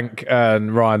Frank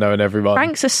and Rhino and everyone.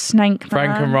 Frank's a snake, man.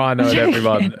 Frank and Rhino and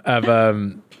everyone have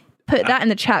put that in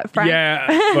the chat, Frank. Yeah,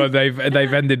 well, they've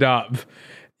ended up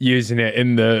using it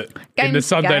in the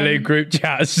Sunday League group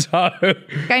chat. So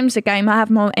game's a game. I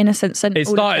have more innocence than it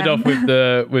started off with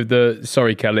the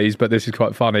sorry Kellys, but this is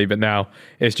quite funny. But now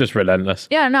it's just relentless.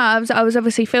 Yeah, no, I was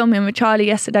obviously filming with Charlie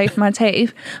yesterday for my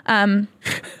teeth.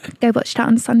 Go watch that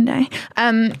on Sunday.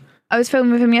 I was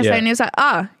filming with him yesterday and he was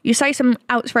like, you say some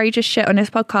outrageous shit on this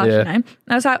podcast, you know? And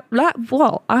I was like,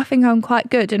 what? I think I'm quite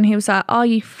good. And he was like, are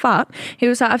you fuck? He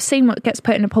was like, I've seen what gets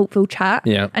put in the Portville chat.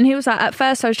 Yeah. And he was like, at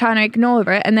first I was trying to ignore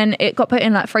it and then it got put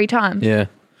in like 3 times. Yeah.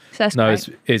 So that's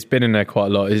great. It's been in there quite a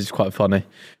lot. It's quite funny.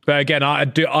 But again, I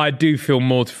do feel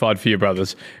mortified for your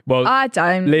brothers. Well, I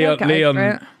don't.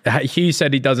 Leon, Hugh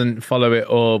said he doesn't follow it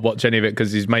or watch any of it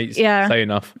because his mates say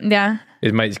enough. Yeah.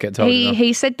 His mates get told enough.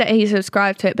 He said that he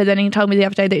subscribed to it, but then he told me the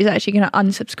other day that he's actually going to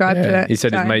unsubscribe to it. He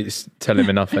said his mates tell him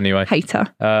enough anyway. Hater.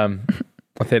 I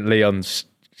think Leon's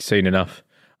seen enough.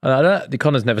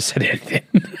 Connor's never said anything.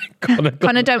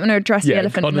 Connor don't want to address the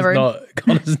elephant in the room.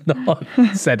 Connor's not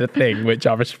said a thing, which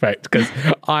I respect because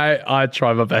I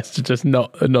try my best to just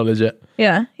not acknowledge it.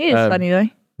 Yeah, he is funny though.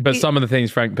 But some of the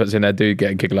things Frank puts in there do get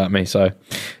a giggle at me. So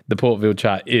the Portville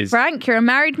chat is... Frank, you're a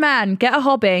married man. Get a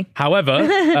hobby. However,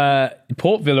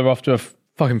 Portville are off to a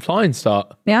fucking flying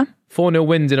start. Yeah. 4-0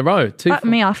 wins in a row.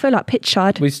 Me, I feel like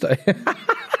pitchside.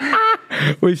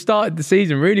 We've started the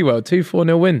season really well. 2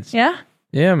 4-0 wins. Yeah?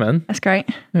 Yeah, man. That's great.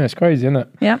 Yeah, it's crazy, isn't it?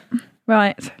 Yep.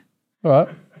 Right. All right.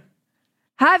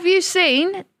 Have you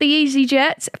seen the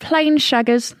EasyJet plane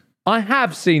shaggers? I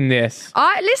have seen this.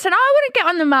 I want to get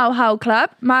on the Mohole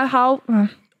Club. Mohole.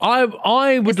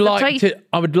 I would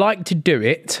like to do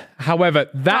it. However,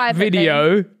 that Privately.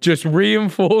 video just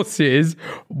reinforces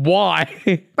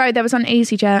why. Bro, there was on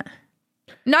EasyJet.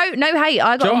 No hate.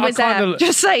 I got on Wizz Air.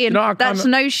 Just saying. That's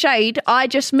no shade. I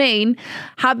just mean,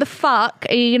 how the fuck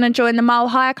are you going to join the Mile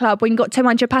High Club when you've got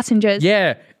 200 passengers?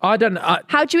 Yeah, I don't.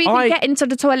 How do you even get into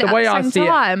the toilet at the same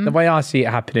time? The way I see it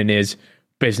happening is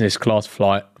business class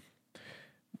flight,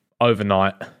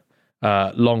 overnight,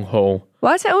 long haul.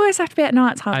 Why does it always have to be at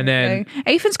night time? And then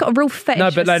Ethan's got a real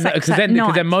fetish for sex because then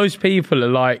most people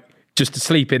are like just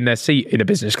asleep in their seat in a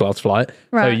business class flight.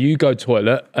 Right. So you go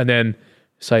toilet and then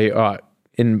say, all right,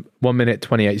 in 1 minute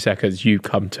 28 seconds you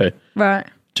come to. Right.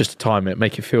 Just to time it,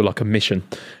 make it feel like a mission,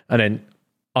 and then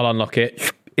I'll unlock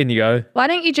it. In you go. Why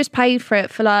don't you just pay for it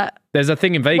for like? There's a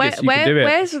thing in Vegas you can do it.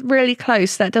 Where's really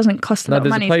close that doesn't cost a lot of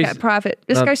money to get a private?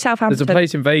 Let's go Southampton. There's a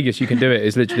place in Vegas you can do it.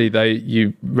 It's literally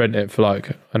you rent it for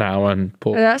like an hour and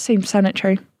port. That seems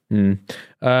sanitary.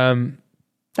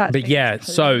 But yeah,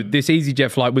 so this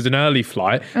EasyJet flight was an early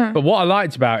flight. But what I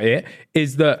liked about it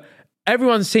is that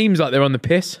everyone seems like they're on the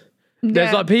piss.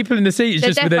 There's like people in the seats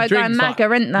just with their drinks. Aren't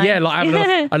they?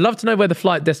 Yeah, I'd love to know where the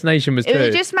flight destination was to.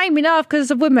 It just made me laugh because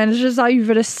the woman is just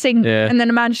over the sink, and then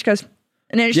the man just goes,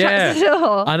 and then it shuts the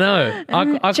door. I know.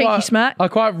 Cheeky smirk. I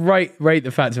quite rate the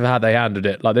fact of how they handled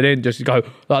it. Like they didn't just go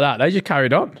like that. They just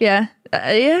carried on. Yeah.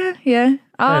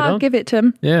 I'll give it to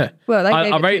them. Yeah. Well,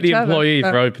 I rate the employee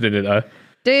for opening it though.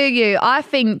 Do you? I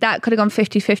think that could have gone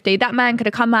 50-50. That man could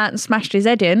have come out and smashed his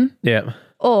head in. Yeah.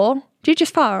 Or, did you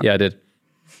just fart? Yeah, I did.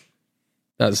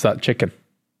 That's that chicken.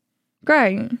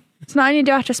 Great. It's not only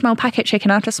do I have to smell packet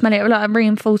chicken, I have to smell it like a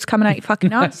reinforced coming out your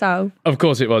fucking arsehole. Of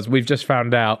course it was. We've just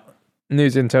found out.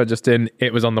 News intel just in.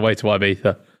 It was on the way to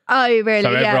Ibiza. Oh, really?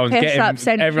 So everyone's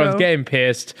up getting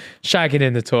pissed, shagging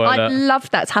in the toilet. I'd love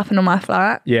that to happen on my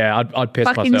flight. Yeah, I'd piss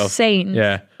fucking myself. Scenes.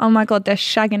 Yeah. Oh my God, they're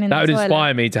shagging in the toilet. That would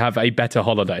inspire me to have a better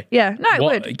holiday. Yeah, no, it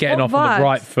would. Getting off on the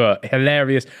right foot.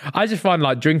 Hilarious. I just find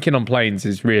like drinking on planes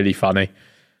is really funny.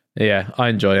 Yeah, I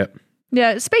enjoy it.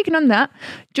 Yeah, speaking on that,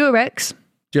 Durex.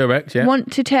 Yeah.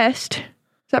 Want to test. Is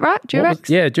that right? Durex?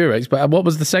 Durex. But what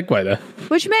was the segue there?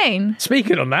 What do you mean?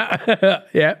 Speaking on that.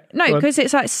 Yeah. No, because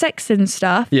it's like sex and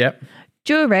stuff. Yeah.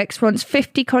 Durex wants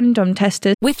 50 condom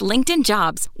testers. With LinkedIn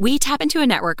Jobs, we tap into a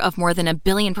network of more than 1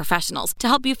 billion professionals to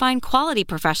help you find quality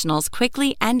professionals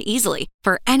quickly and easily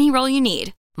for any role you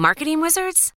need. Marketing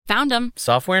wizards? Found them.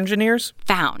 Software engineers?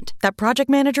 Found. That project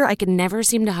manager I could never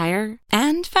seem to hire?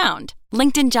 And found.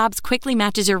 LinkedIn Jobs quickly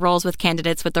matches your roles with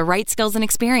candidates with the right skills and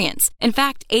experience. In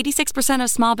fact, 86% of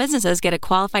small businesses get a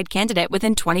qualified candidate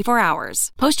within 24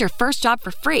 hours. Post your first job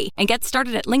for free and get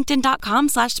started at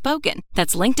linkedin.com/spoken.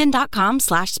 That's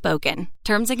linkedin.com/spoken.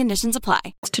 Terms and conditions apply.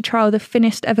 To trial the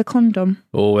thinnest ever condom.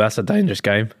 Oh, that's a dangerous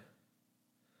game.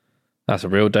 That's a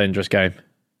real dangerous game.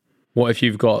 What if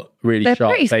you've got really they're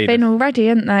sharp pretty penis? thin already,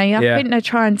 aren't they? I think they're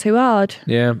trying too hard.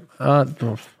 Yeah. I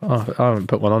haven't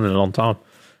put one on in a long time.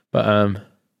 But,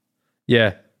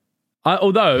 yeah.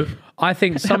 Although, I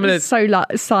think some of the... so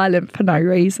like silent for no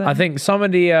reason. I think some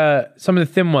of the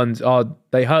thin ones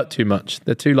they hurt too much.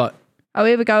 They're too like... Oh,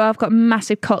 here we go. I've got a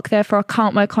massive cock, therefore I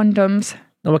can't wear condoms.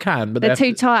 No, I can, but they're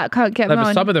too tight. I can't get them on.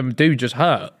 But some of them do just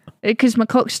hurt. Because my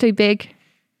cock's too big.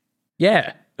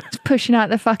 Yeah. It's pushing out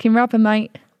the fucking rubber,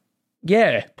 mate.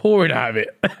 Yeah, pouring out of it.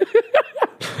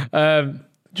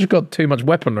 Just got too much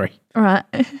weaponry. All right.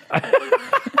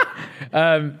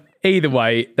 Either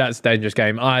way, that's a dangerous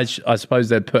game. I suppose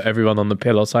they'd put everyone on the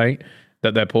pill or something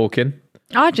that they're porking.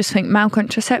 I just think male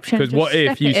contraception. Because what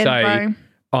if you say,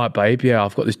 all right, babe, yeah,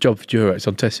 I've got this job for Durex.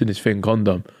 I'm testing this thin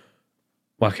condom.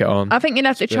 Whack it on. I think you'd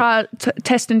have to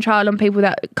test and trial on people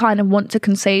that kind of want to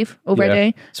conceive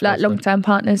already. Yeah, like long-term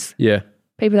partners. Yeah.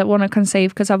 People that want to conceive,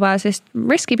 because otherwise it's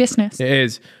risky business. It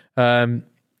is.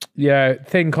 Yeah,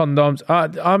 thin condoms.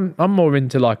 I'm more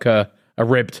into like a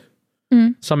ribbed.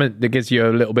 Something that gives you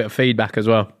a little bit of feedback as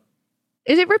well.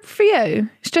 Is it ribbed for you?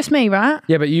 It's just me, right?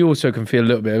 Yeah, but you also can feel a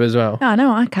little bit of it as well. Oh,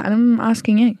 no, I can. I'm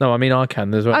asking you. No, I mean I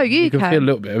can as well. Oh, you can feel a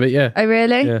little bit of it, yeah. Oh,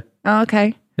 really? Yeah. Oh,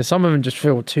 okay. Yeah, some of them just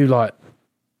feel too like,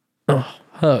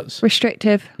 hurts.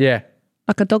 Restrictive. Yeah.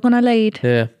 Like a dog on a lead.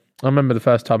 Yeah. I remember the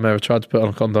first time I ever tried to put on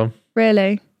a condom.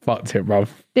 Really? Fucked it, bruv.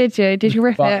 Did you? Did you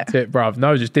rip Fucked it, bruv.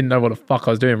 No, just didn't know what the fuck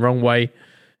I was doing. Wrong way.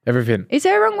 Everything. Is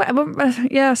there a wrong way?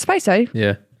 Yeah, I suppose so.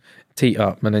 Yeah. Teat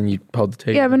up and then you hold the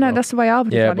teat. Yeah, but no, that's the way I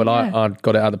would have done it. I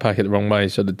got it out of the packet the wrong way,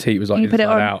 so the teat was like you put it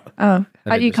on. out. Oh,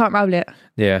 and you can't roll it.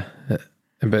 Yeah.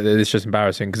 But it's just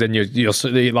embarrassing because then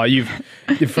you're like you've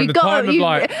from the time of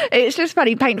like. It's just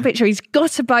funny. Paint a picture. He's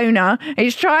got a boner.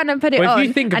 He's trying to put it on,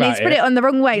 and he's put it on the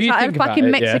wrong way. It's like a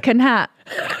fucking Mexican hat.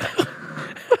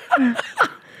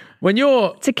 When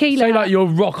you're tequila, say like you're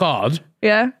rock hard,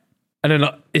 yeah, and then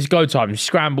like, it's go time. You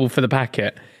scramble for the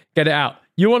packet, get it out.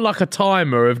 You're on like a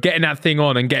timer of getting that thing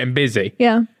on and getting busy.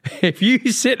 Yeah. If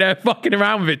you sit there fucking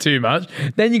around with it too much,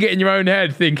 then you get in your own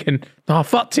head thinking, "Oh, I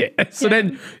fucked it." So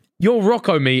then your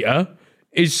Rocco-meter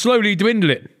is slowly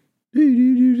dwindling.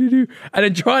 And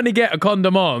then trying to get a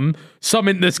condom on,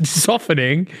 something that's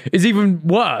softening, is even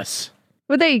worse.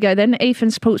 Well, there you go then. Ethan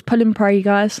supports pull and pray,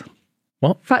 guys.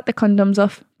 What? Fuck the condoms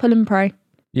off. Pull and pray.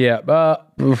 Yeah,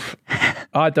 but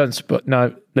I don't support...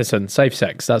 No, listen, safe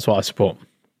sex, that's what I support.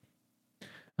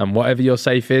 And whatever your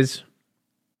safe is,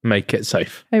 make it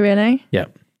safe. Oh, really? Yeah.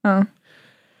 Oh.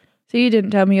 So you didn't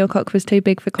tell me your cock was too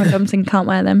big for condoms and can't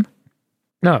wear them?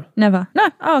 No. Never? No?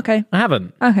 Oh, okay. I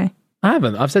haven't. Okay. I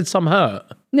haven't. I've said some hurt.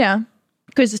 Yeah.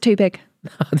 Because it's too big.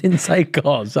 I didn't say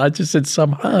cause. I just said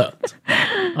some hurt.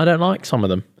 I don't like some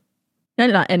of them. I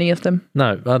don't like any of them.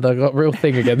 No, I've got a real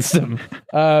thing against them.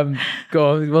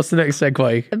 Go on, what's the next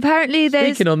segue? Apparently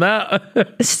there's... Speaking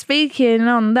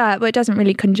on that, but it doesn't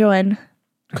really conjoin.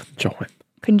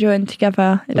 Conjoin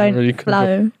together. It don't really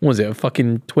flow. What was it, a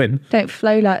fucking twin? Don't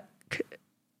flow like...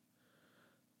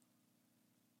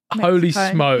 Holy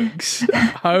smokes.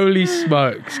 Holy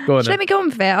smokes. Go on. Let me go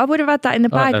on for it. I would have had that in the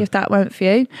bag if that weren't for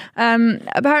you.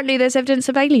 Apparently there's evidence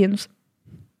of aliens.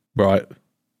 Right.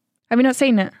 Have you not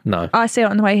seen it? No. I see it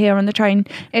on the way here on the train.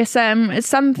 It's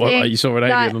something... What, you saw an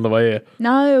alien on the way here?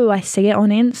 No, I see it on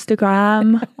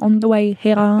Instagram on the way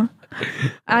here.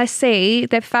 I see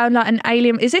they've found like an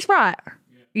alien... Is this right?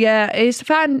 Yeah, it's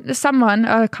found someone,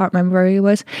 I can't remember who he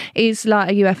was, he's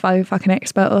like a UFO fucking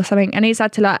expert or something, and he's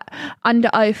had to like, under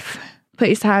oath, put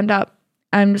his hand up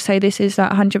and say this is like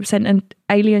 100% an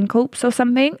alien corpse or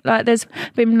something. Like there's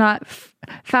been like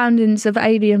foundings of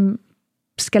alien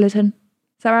skeleton.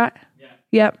 Is that right? Yeah.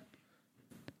 Yep.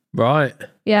 Right.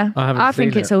 Yeah. I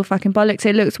think it's all fucking bollocks.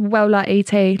 It looks well like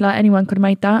E.T., like anyone could have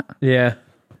made that. Yeah.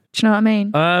 Do you know what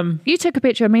I mean? You took a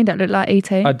picture of me that looked like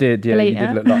E.T. I did, yeah. You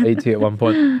did look like E.T. at one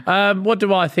point. What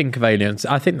do I think of aliens?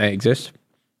 I think they exist.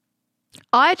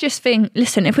 I just think,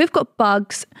 listen, if we've got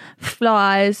bugs,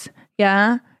 flies,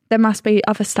 yeah, there must be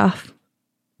other stuff.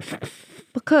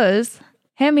 Because,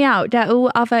 hear me out, they're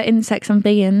all other insects and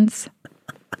beings.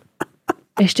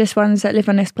 It's just ones that live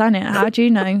on this planet. How do you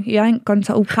know? You ain't gone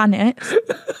to all planets.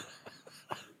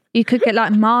 You could get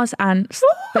like Mars ants,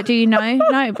 but do you know?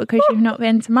 No, because you've not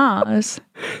been to Mars.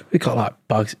 We got like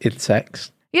bugs,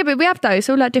 insects. Yeah, but we have those,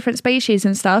 all like different species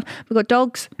and stuff. We've got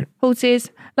dogs, horses,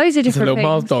 loads of different There's a little things.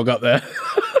 Mars dog up there.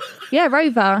 Yeah,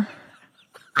 Rover.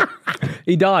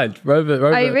 He died. Rover.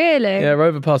 Oh, really? Yeah,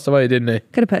 Rover passed away, didn't he?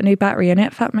 Could have put a new battery in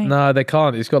it, fuck me. No, they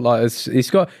can't. He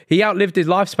outlived his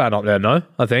lifespan up there, no?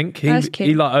 I think. That's cute.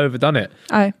 He like overdone it.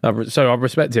 Oh. So I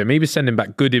respect him. He was sending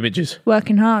back good images.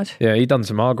 Working hard. Yeah, he done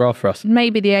some hard graft for us.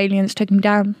 Maybe the aliens took him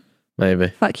down. Maybe.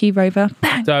 Fuck you, Rover.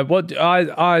 Bang. So what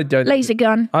I don't Laser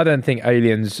gun. I don't think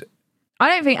aliens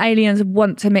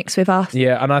want to mix with us.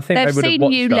 Yeah, and I think they've they would have seen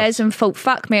watched you, us. Les, and thought,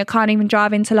 fuck me, I can't even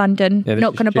drive into London. Yeah,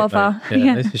 not going to bother.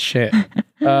 Yeah, this is shit.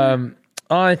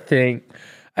 I think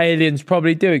aliens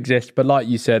probably do exist, but like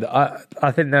you said,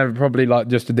 I think they're probably like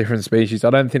just a different species.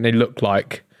 I don't think they look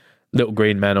like little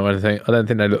green men or anything. I don't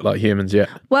think they look like humans yet.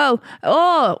 Well,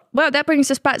 that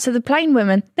brings us back to the plane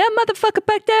women. That motherfucker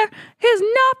back there is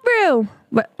not real.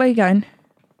 Where are you going?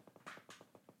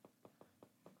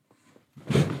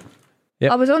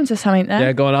 Yep. I was onto something there.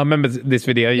 Yeah, go on. I remember this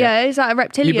video. Yeah, it's like a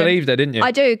reptilian. You believed her, didn't you? I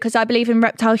do, because I believe in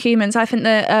reptile humans. I think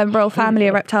the royal family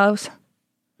are reptiles.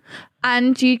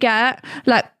 And you get,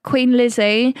 like, Queen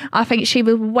Lizzie, I think she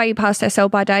was way past her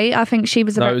sell-by date. I think she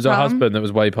was a reptile. No, it was her husband that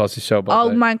was way past his sell-by date.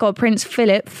 Oh, my God, Prince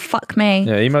Philip, fuck me.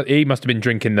 Yeah, he must have been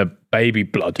drinking the baby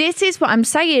blood. This is what I'm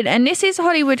saying, and this is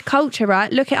Hollywood culture,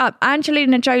 right? Look it up.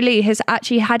 Angelina Jolie has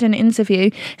actually had an interview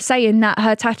saying that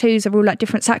her tattoos are all, like,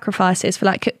 different sacrifices for,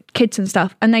 like, kids and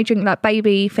stuff, and they drink, like,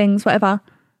 baby things, whatever.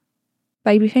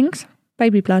 Baby things?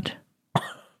 Baby blood.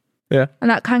 Yeah. And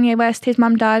like Kanye West, his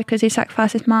mum died because he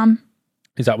sacrificed his mum.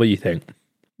 Is that what you think?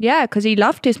 Yeah, because he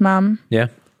loved his mum. Yeah.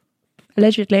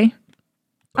 Allegedly.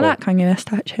 Cool. I like Kanye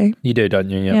West, actually. You do, don't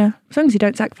you? Yeah. As long as he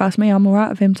don't sacrifice me, I'm all right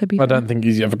with him, to be fair. I don't think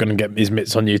he's ever going to get his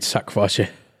mitts on you to sacrifice you.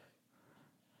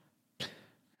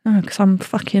 No, because I'm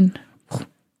fucking...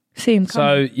 See him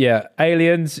coming. So, yeah,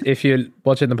 aliens, if you're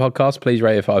watching the podcast, please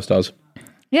rate it 5 stars.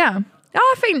 Yeah.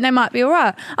 I think they might be all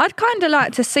right. I'd kind of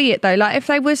like to see it, though. Like, if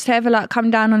they was to ever, like,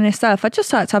 come down on this earth, I'd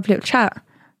just like to have a little chat.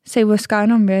 See what's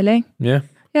going on, really. Yeah.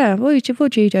 Yeah, what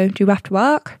do you do? Do you have to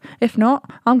work? If not,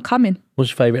 I'm coming.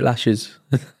 What's your favourite lashes?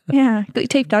 Yeah, got your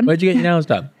teeth done. Where'd you get your nails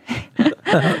done?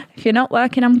 If you're not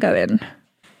working, I'm going.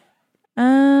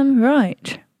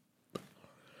 Right.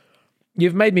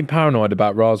 You've made me paranoid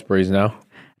about raspberries now.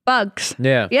 Bugs.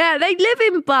 Yeah. Yeah, they live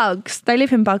in bugs. They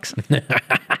live in bugs.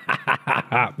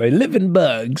 They live in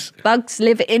bugs. Bugs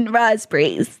live in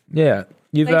raspberries. Yeah.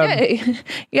 They do.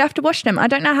 You have to wash them. I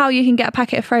don't know how you can get a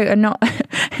packet of fruit and not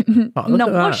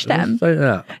wash them.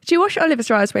 Do you wash Oliver's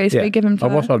raspberries or you give them to I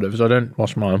wash Oliver's. I don't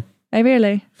wash mine. Oh,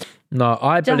 really? No,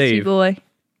 I believe... boy.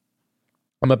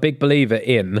 I'm a big believer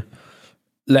in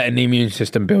letting the immune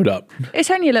system build up. It's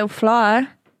only a little fly.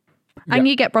 And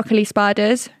you get broccoli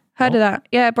spiders. Heard of that?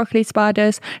 Yeah, broccoli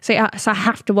spiders. So I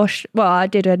have to wash... Well, I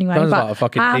did anyway. Sounds but like a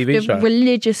fucking I have TV to show.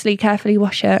 religiously, carefully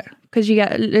wash it. Because you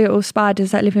get little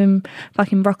spiders that live in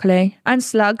fucking broccoli. And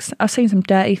slugs. I've seen some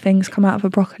dirty things come out of a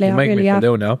broccoli. You I make really me feel have.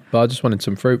 ill now, but I just wanted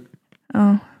some fruit.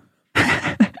 Oh.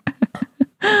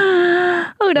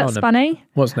 Oh, that's funny.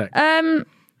 What's next?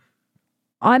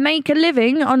 I make a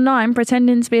living online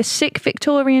pretending to be a sick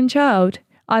Victorian child.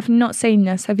 I've not seen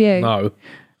this, have you? No.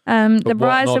 The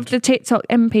rise of the TikTok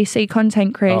NPC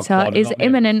content creator is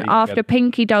imminent after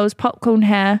Pinky Doll's popcorn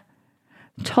hair,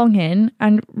 tonguing,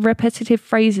 and repetitive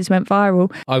phrases went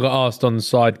viral. I got asked on the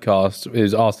sidecast, it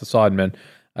was Ask the Sidemen,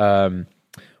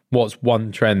 what's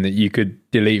one trend that you could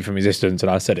delete from existence? And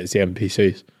I said it's the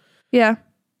NPCs. Yeah.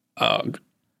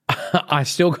 I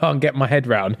still can't get my head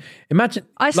round. Imagine,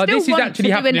 I still this is want actually to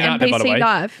do happening an out there, by the NPC way.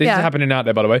 live. This is happening out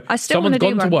there, by the way. I still Someone's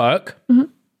wanna gone do to one. work,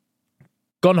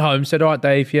 gone home, said, all right,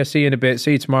 Dave, yeah, see you in a bit.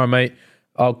 See you tomorrow, mate.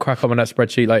 I'll crack on that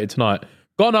spreadsheet later tonight.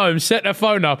 Gone home, set their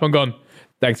phone up and gone,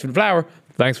 thanks for the flower.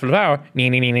 Thanks for the flower. Yeah.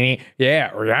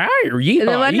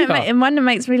 The one that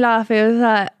makes me laugh, it was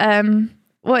like,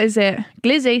 what is it?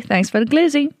 Glizzy. Thanks for the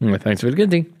glizzy. Thanks for the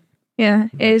good thing. Yeah,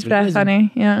 it is very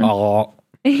funny. Yeah. Oh.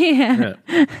 Yeah.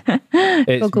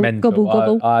 It's Goggle, mental. gobble,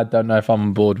 gobble. I don't know if I'm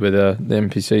on board with the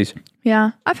NPCs.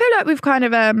 Yeah. I feel like we've kind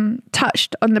of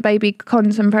touched on the baby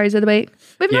cons and pros of the week.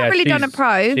 We've not really done a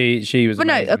pro. She was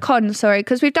amazing. No, a con, sorry.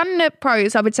 Because we've done the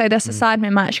pros. I would say that's a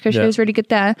Sidemen match because she was really good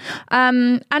there.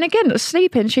 And again,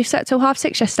 sleeping. She slept till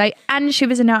 6:30 yesterday and she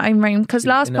was in her own room. Because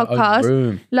last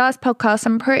podcast,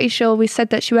 I'm pretty sure we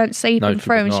said that she weren't sleeping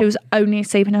through and she was only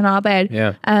sleeping in our bed.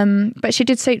 Yeah. But she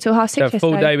did sleep till 6:30 yesterday. She had a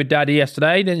full day with Daddy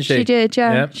yesterday, didn't she? She did,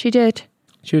 yeah. She did.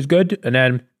 She was good.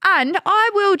 And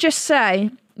I will just say,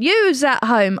 you was at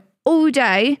home all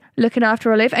day looking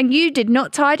after Olive and you did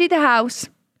not tidy the house.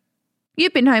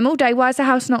 You've been home all day. Why is the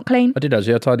house not clean? I did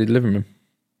actually. I tidied the living room.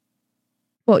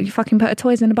 What, you fucking put her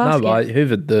toys in a basket? No, I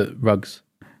hoovered the rugs.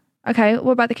 Okay,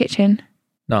 what about the kitchen?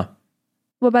 No.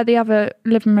 What about the other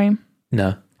living room?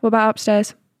 No. What about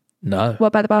upstairs? No. What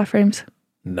about the bathrooms?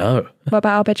 No. What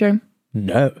about our bedroom?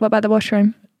 No. What about the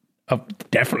washroom? Oh,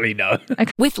 definitely no.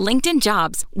 Okay. With LinkedIn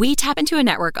Jobs, we tap into a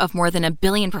network of more than 1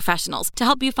 billion professionals to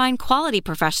help you find quality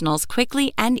professionals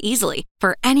quickly and easily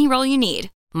for any role you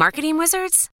need. Marketing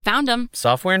wizards? Found them.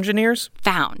 Software engineers?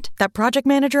 Found. That project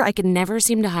manager I could never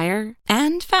seem to hire?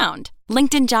 And found.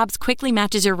 LinkedIn Jobs quickly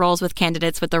matches your roles with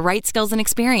candidates with the right skills and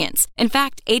experience. In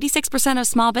fact, 86% of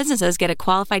small businesses get a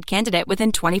qualified candidate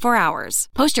within 24 hours.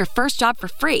 Post your first job for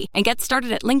free and get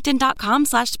started at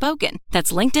linkedin.com/spoken.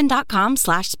 That's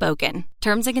linkedin.com/spoken.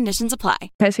 Terms and conditions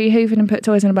apply. Okay, so you hoovered and put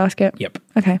toys in a basket? Yep.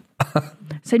 Okay.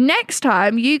 So next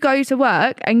time you go to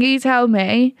work and you tell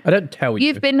me... I don't tell you.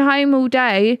 You've been home all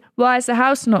day. Why is the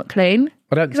house not clean?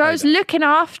 I don't. Because I was looking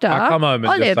after I come home and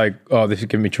Olive. just like, oh, this is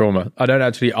giving me trauma. I don't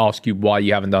actually ask you why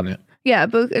you haven't done it. Yeah,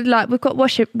 but like we've got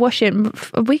washing.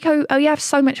 We go, oh, you have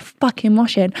so much fucking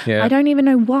washing. Yeah. I don't even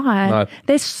know why. No.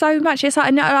 There's so much. It's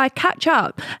like, no, I catch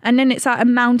up and then it's like a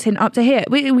mountain up to here.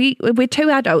 We're 2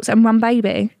 adults and 1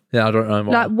 baby. Yeah, I don't know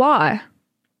why. Like, why?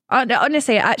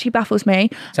 Honestly, it actually baffles me.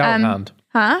 It's out of hand.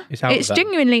 Huh? It's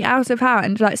genuinely out of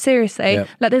hand. Like, seriously. Yeah.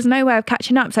 Like, there's no way of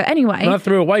catching up. So anyway. And I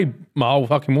threw away my whole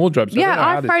fucking wardrobe. So Yeah,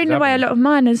 I've thrown away a lot of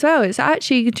mine as well. It's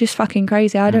actually just fucking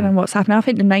crazy. I don't know what's happening. I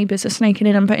think the neighbours are sneaking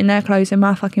in and putting their clothes in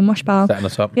my fucking wash pile. Setting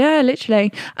us up. Yeah,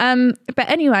 literally. But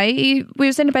anyway, we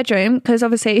was in the bedroom because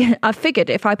obviously I figured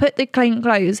if I put the clean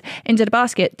clothes into the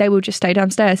basket, they will just stay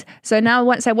downstairs. So now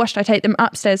once they're washed, I take them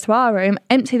upstairs to our room,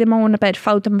 empty them all on the bed,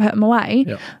 fold them, put them away.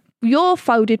 Yeah. Your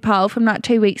folded pile from like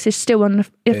 2 weeks is still on the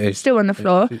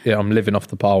floor. Yeah, I'm living off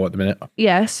the pile at the minute.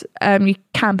 Yes, you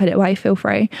can put it away, feel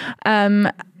free.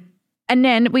 And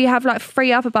then we have like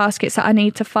 3 other baskets that I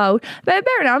need to fold. But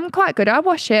bear in mind, I'm quite good. I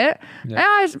wash it, and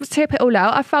I tip it all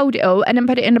out, I fold it all, and then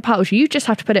put it in the piles. You just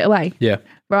have to put it away. Yeah.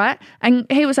 Right? And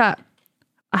he was like,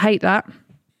 I hate that.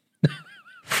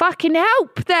 Fucking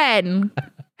help then.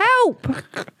 Help!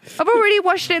 I've already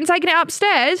washed it and taken it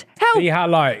upstairs. Help! See how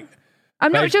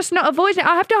I'm not avoiding it.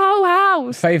 I have the whole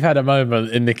house. Faith had a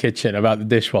moment in the kitchen about the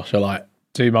dishwasher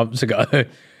 2 months ago.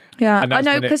 Yeah, I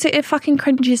know, because it fucking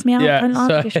cringes me out. I don't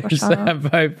like the dishwasher.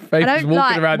 Faith was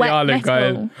walking around the island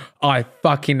going, I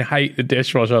fucking hate the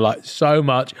dishwasher so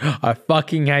much. I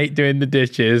fucking hate doing the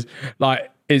dishes.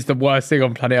 It's the worst thing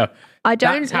on planet Earth. I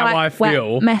don't That's how I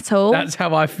feel. Wet metal. That's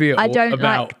how I feel. I don't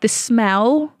like the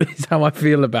smell. That's how I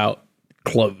feel about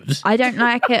clothes. I don't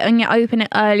like it when you open it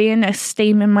early and there's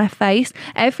steam in my face.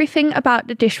 Everything about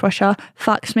the dishwasher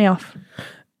fucks me off.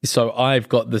 So I've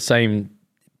got the same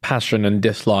passion and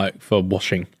dislike for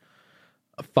washing.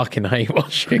 I fucking hate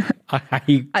washing.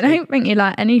 I don't think you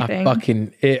like anything.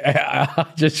 I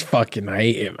just fucking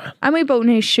hate it, man. And we bought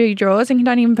new shoe drawers and you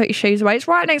don't even put your shoes away. It's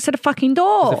right next to the fucking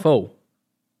door. Is it full?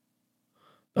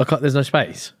 There's no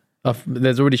space.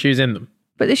 There's already shoes in them.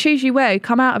 But the shoes you wear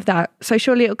come out of that, so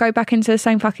surely it'll go back into the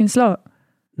same fucking slot.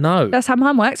 No. That's how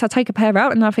mine works. I take a pair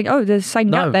out and I think, there's the same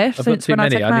gap there since when I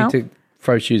take them out. I need to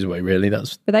throw shoes away, really.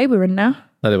 But they were in there.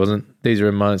 No, there wasn't. These are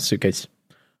in my suitcase.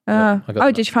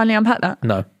 Did you finally unpack that?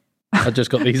 No. I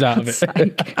just got these out of it.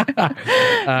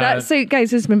 That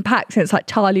suitcase has been packed since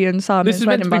Charlie and Simon's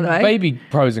wedding, by the way. Baby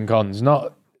pros and cons,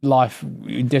 not life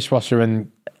dishwasher and...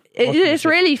 It's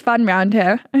really fun round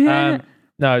here.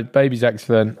 No, baby's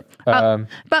excellent. But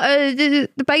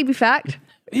the baby fact,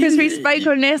 because we spoke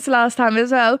on this last time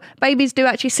as well, babies do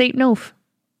actually sleep north.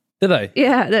 Do they?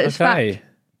 Yeah, that's fact.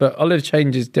 But Olive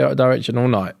changes direction all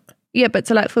night. Yeah, but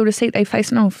to fall asleep, they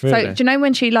face north. Really? So do you know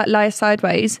when she lies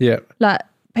sideways? Yeah.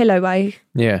 Pillow way?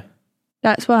 Yeah.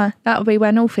 That's why. That'll be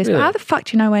where north is. Really? But how the fuck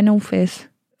do you know where north is?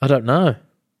 I don't know.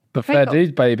 But fair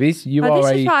dues, babies. You are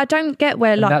this is why I don't get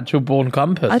where natural born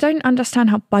compass. I don't understand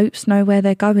how boats know where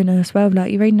they're going as well.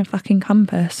 You're reading a fucking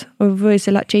compass, or is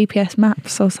it GPS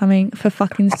maps or something for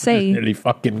fucking sea? Really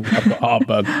fucking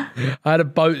heartburn. I had a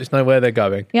boat that's know where they're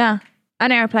going. Yeah.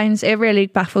 And airplanes, it really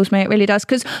baffles me. It really does.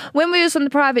 Because when we was on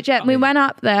the private jet, we went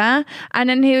up there and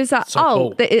then he was like,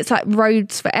 cool. It's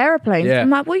roads for airplanes. Yeah. I'm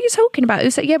like, what are you talking about? He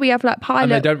was like, yeah, we have pilot.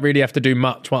 And they don't really have to do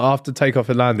much. After takeoff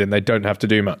and landing, they don't have to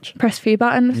do much. Press a few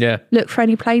buttons. Yeah. Look for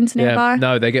any planes nearby.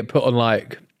 No, they get put on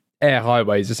air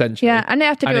highways, essentially. Yeah, and they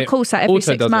have to do a course every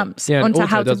 6 months onto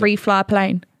how to refly a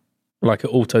plane. It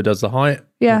auto does the height.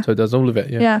 Yeah. Auto does all of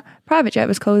it. Yeah. Private jet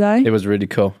was cool though. It was really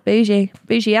cool. Bougie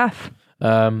F.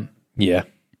 Yeah.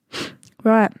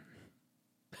 Right.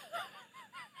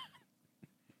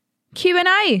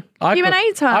 QnA.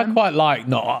 QnA time. I quite like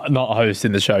not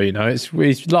hosting the show, It's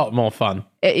a lot more fun.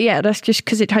 That's just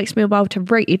because it takes me a while to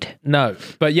read. No,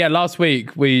 but last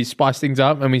week we spiced things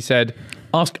up and we said,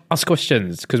 ask us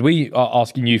questions, because we are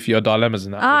asking you for your dilemmas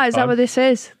and that. Is that what this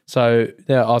is? So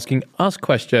they're asking us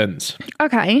questions.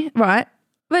 Okay, right.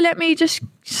 Well, let me just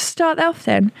start off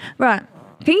then. Right.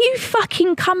 Can you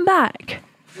fucking come back?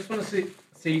 I just want to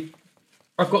see,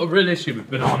 I've got a real issue with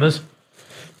bananas.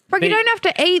 Bro, you don't have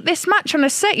to eat this much on a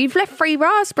set. You've left 3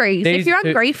 raspberries. If you're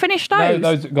hungry, finish those.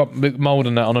 No, those got mould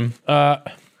and that on them.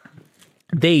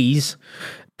 These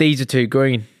are too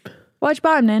green. Why'd you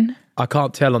buy them then? I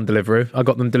can't tell on delivery. I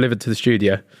got them delivered to the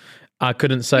studio. I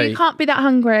couldn't say. You can't be that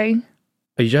hungry.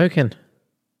 Are you joking?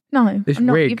 No, this I'm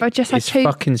not. Rig I've just had is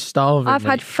fucking starving. I've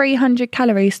had 300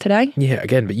 calories today. Yeah,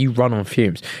 again, but you run on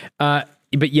fumes.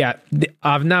 But yeah,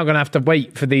 I'm now going to have to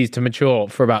wait for these to mature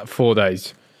for about 4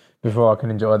 days before I can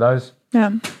enjoy those.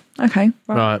 Yeah. Okay.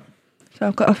 Right. So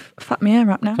I've got to fuck my hair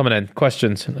up now. Come on in.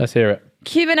 Questions. Let's hear it.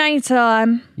 Q&A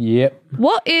time. Yep.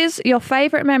 What is your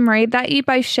favourite memory that you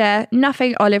both share?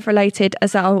 Nothing Olive related,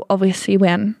 as I'll obviously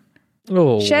win.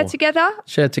 Oh. Share together?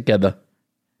 Share together.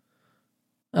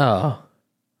 Oh.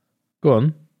 Go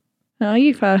on. No,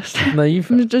 you first. No, you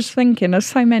first. I'm just thinking, there's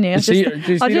so many. I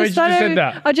just don't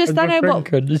know what.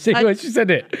 Did you see when she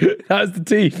said it? That's the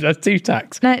teeth. That's teeth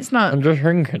tax. No, it's not. I'm just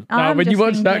thinking. No, when you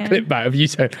watch that clip back of you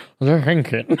saying, I'm just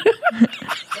thinking.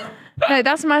 No,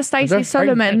 that's my Stacey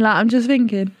Solomon. I'm just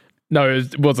thinking. No,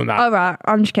 it wasn't that. All right,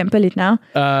 I'm just getting bullied now.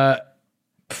 There's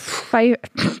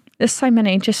so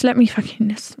many. Just let me fucking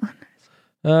this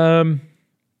one.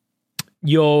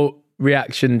 Your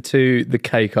reaction to the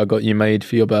cake I got you made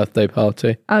for your birthday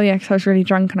party. Oh yeah, because I was really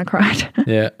drunk and I cried.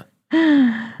 Yeah.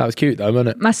 That was cute though, wasn't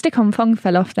it? My stick-on thong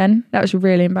fell off then. That was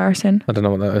really embarrassing. I don't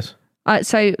know what that is.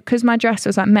 So, because my dress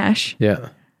was mesh. Yeah.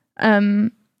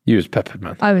 You was peppered,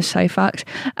 man. I was so fucked.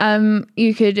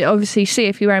 You could obviously see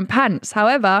if you're wearing pants.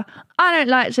 However, I don't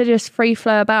like to just free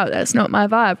flow about. That's not my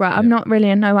vibe, right? I'm not really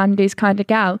a no undies kind of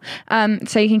gal.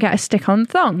 So you can get a stick-on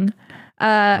thong.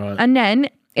 Right. And then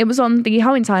it was on the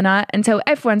whole entire night until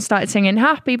everyone started singing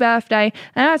happy birthday,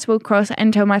 and I had to walk across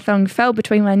until my thong fell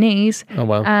between my knees. Oh,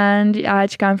 wow. And I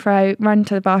had to go and run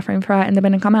to the bathroom, throw it in the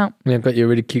bin and come out. Yeah, got you a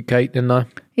really cute cake, didn't I?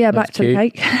 Yeah, back to the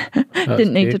cake.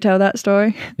 Didn't need to tell that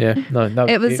story. Yeah, no, that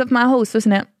was it was cute. of my horse,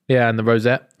 wasn't it? Yeah, and the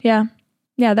rosette. Yeah.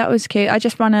 Yeah, that was cute. I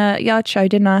just ran a yard show,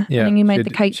 didn't I? Yeah, and then you made the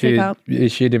cake tip up.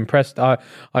 She'd impressed. I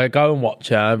go and watch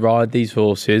her ride these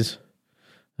horses.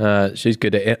 She's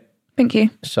good at it. Thank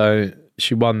you. So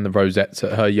she won the rosettes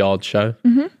at her yard show.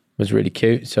 Mm-hmm. It was really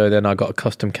cute. So then I got a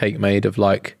custom cake made of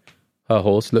like her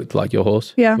horse, looked like your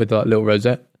horse. Yeah. With like little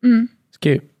rosette. Mm. It's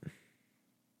cute.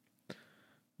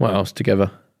 What else together?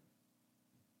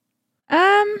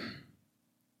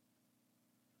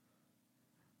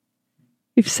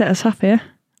 You've set us up here.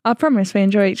 I promise we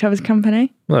enjoy each other's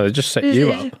company. No, it just set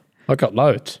you up. I got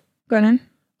loads. Go on in.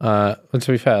 And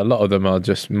to be fair, a lot of them are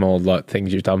just more like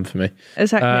things you've done for me.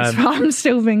 Exactly. That's what I'm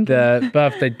still thinking. The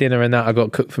birthday dinner and that I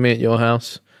got cooked for me at your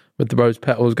house with the rose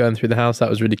petals going through the house. That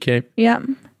was really cute. Yeah.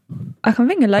 I can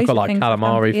think of loads I got of like things.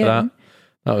 calamari for that.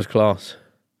 That was class.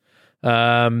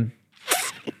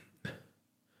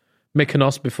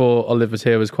 Mykonos before Olive was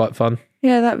here was quite fun.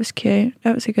 Yeah, that was cute.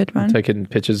 That was a good one. Taking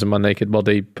pictures of my naked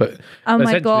body. Oh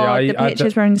my God, the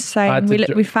pictures were insane.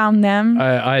 We found them.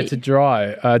 I had to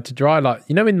dry. Like,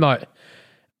 you know, in like,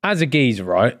 as a geezer,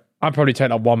 right? I'd probably take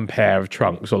like one pair of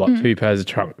trunks or like two pairs of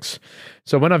trunks.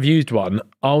 So when I've used one,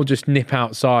 I'll just nip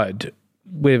outside.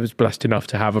 We was blessed enough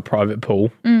to have a private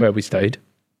pool where we stayed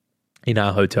in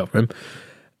our hotel room.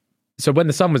 So when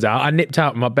the sun was out, I nipped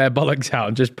out with my bare bollocks out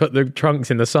and just put the trunks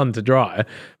in the sun to dry.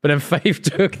 But then Faith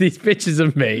took these pictures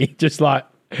of me, just like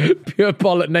pure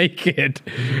bollock naked,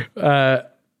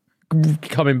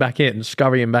 coming back in,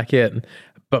 scurrying back in.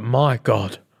 But my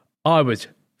God, I was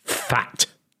fat.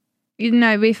 You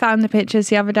know, we found the pictures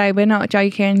the other day. We're not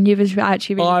joking. You was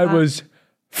actually really I fat. was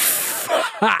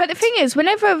fat. But the thing is,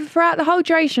 throughout the whole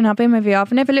duration I've been with you,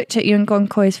 I've never looked at you and gone,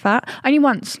 Coy's fat. Only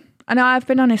once. And I've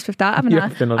been honest with that, haven't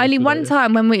I? Only one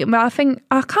time when I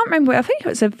can't remember. I think it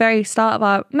was the very start of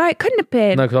our. No, it couldn't have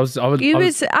been. No, because I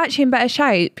was actually in better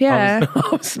shape. Yeah,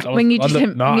 when you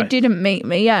didn't meet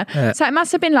me. Yeah. So it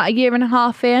must have been like a year and a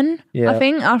half in. Yeah. I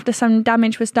think after some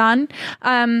damage was done.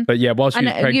 But yeah, whilst you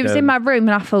was pregnant, you was in my room,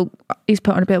 and I thought he's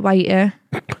put on a bit of weight here.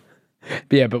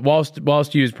 But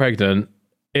whilst you was pregnant,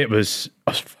 I was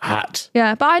fat.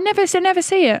 Yeah, but I never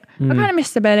see it. I kind of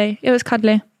missed the belly. It was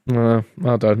cuddly. No,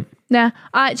 I don't. Yeah,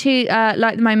 I actually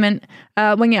like the moment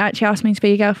when you actually asked me to be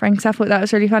your girlfriend, because I thought that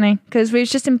was really funny, because we was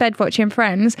just in bed watching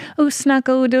Friends, all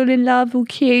snuggled, all in love, all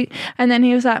cute, and then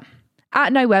he was like, out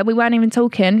of nowhere, we weren't even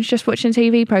talking, just watching a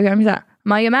TV program, he's like,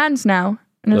 am I your man's now?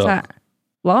 And I was like,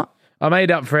 what? I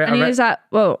made up for it. And he was like,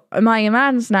 well, am I your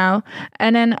man's now?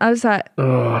 And then I was like,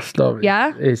 oh, stop it.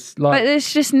 Yeah? It's like... But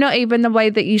it's just not even the way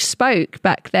that you spoke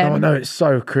back then. Oh, no, it's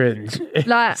so cringe.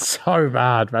 Like, it's so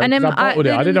bad, man. And then I bottled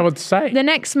it. I didn't know what to say. The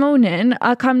next morning,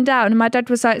 I come down and my dad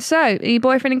was like, so, are you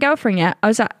boyfriend and girlfriend yet? I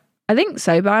was like, I think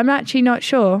so, but I'm actually not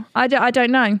sure. I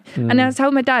don't know. And I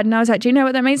told my dad, and I was like, do you know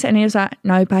what that means? And he was like,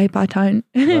 no, babe, I don't.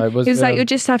 No, he was like, you'll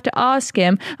just have to ask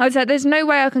him. I was like, there's no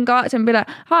way I can go up to him and be like,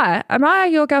 hi, am I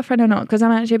your girlfriend or not? Because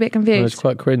I'm actually a bit confused. It was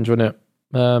quite cringe, wasn't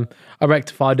it? I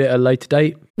rectified it at a later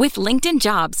date. With LinkedIn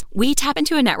Jobs, we tap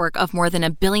into a network of more than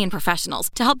 1 billion professionals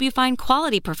to help you find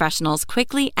quality professionals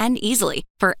quickly and easily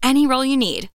for any role you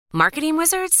need. Marketing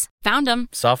wizards? Found them.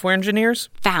 Software engineers?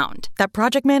 Found. That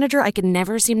project manager I could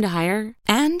never seem to hire?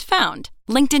 And found.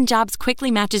 LinkedIn Jobs quickly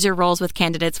matches your roles with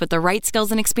candidates with the right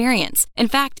skills and experience. In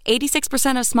fact,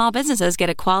 86% of small businesses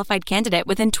get a qualified candidate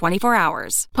within 24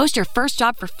 hours. Post your first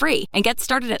job for free and get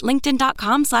started at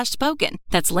linkedin.com/spoken.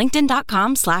 That's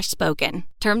linkedin.com/spoken.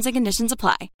 Terms and conditions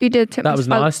apply. You did. That was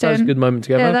nice. That was a good moment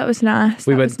together. Yeah, that was nice.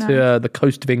 We went to the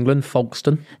coast of England,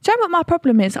 Folkestone. Do you know what my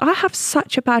problem is? I have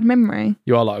such a bad memory.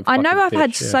 You are like I know I've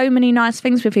had so many nice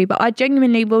things with you, but I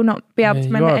genuinely will not be able to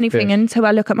remember anything until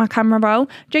I look at my camera roll.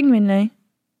 Genuinely.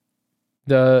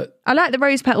 I like the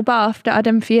rose petal bath that I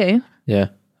done for you. Yeah,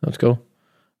 that's cool.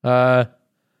 The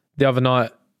other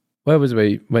night, where was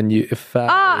we when you...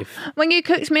 when you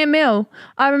cooked me a meal.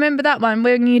 I remember that one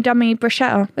when you done me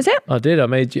bruschetta. Was it? I did.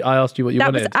 I asked you what you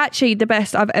wanted. That was actually the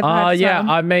best I've ever had. Yeah,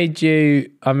 I made you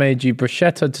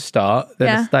bruschetta to start,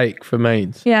 then a steak for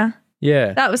mains. Yeah.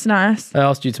 Yeah. That was nice. I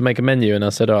asked you to make a menu and I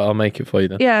said, I'll make it for you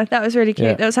then. Yeah, that was really cute.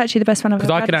 Yeah. That was actually the best one I've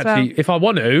ever had. Because I can actually, if I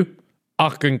want to, I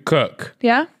can cook.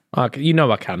 Yeah? I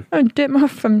can. Oh, do it more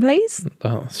often, please.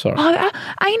 Oh, sorry.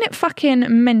 Ain't it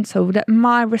fucking mental that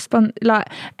my response, like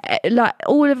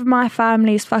all of my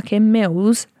family's fucking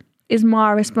meals is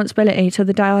my responsibility till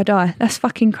the day I die? That's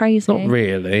fucking crazy. Not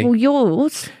really. Well,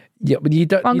 yours. Yeah, but you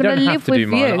don't have to do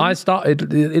mine. I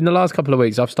started, in the last couple of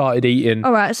weeks, I've started eating.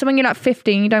 All right, so when you're like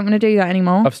 15, you don't want to do that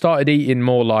anymore? I've started eating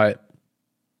more like,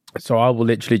 so I will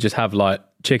literally just have like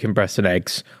chicken breasts and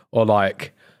eggs, or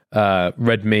like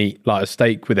red meat, like a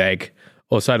steak with egg,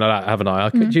 or something like that, haven't I? I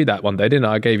cooked you that one day, didn't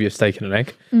I? I gave you a steak and an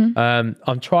egg.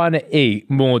 I'm trying to eat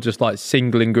more just like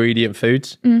single ingredient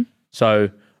foods. So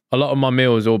a lot of my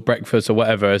meals or breakfast or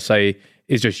whatever, say,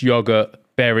 is just yogurt,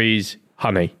 berries,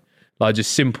 honey. Like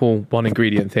just simple one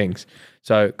ingredient things.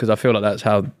 So, because I feel like that's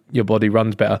how your body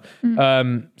runs better.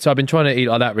 So I've been trying to eat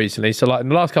like that recently. So like in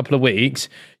the last couple of weeks,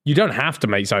 you don't have to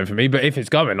make something for me, but if it's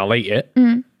going, I'll eat it.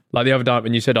 Like the other night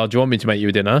when you said, oh, do you want me to make you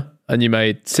a dinner? And you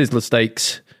made sizzler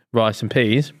steaks, rice and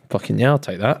peas. Fucking yeah, I'll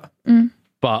take that.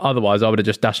 But otherwise, I would have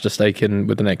just dashed a steak in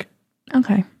with an egg.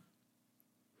 Okay.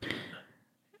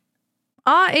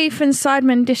 Are Ethan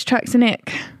Sidemen diss tracks and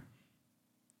ick?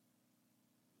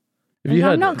 Have you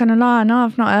heard I'm not going to lie, no,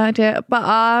 I've not heard it, but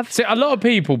I've... See, a lot of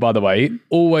people, by the way,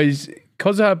 always,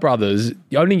 because her brothers,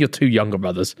 only your two younger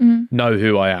brothers, know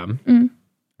who I am.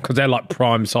 Because they're like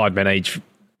prime Sidemen age,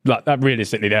 like that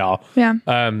realistically they are. Yeah.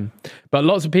 But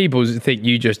lots of people think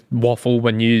you just waffle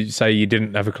when you say you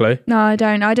didn't have a clue. No, I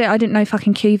don't. I didn't know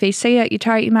fucking QVC at your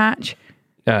charity match.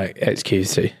 It's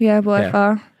QC. Yeah,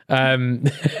 whatever.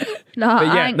 No, but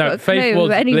I ain't got a clue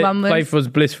who anyone was. Faith was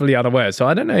blissfully unaware, so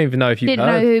I don't even know if you didn't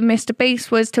know who Mr.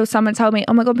 Beast was till someone told me,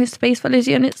 oh my God, Mr. Beast follows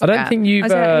you on Instagram. I don't think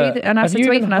you've... and I said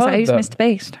to Ethan, I was like, who's Mr.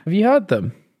 Beast? Have you heard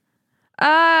them?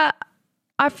 I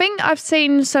think I've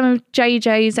seen some of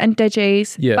JJ's and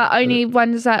Digi's, but only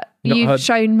ones that you've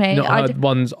shown me. Not heard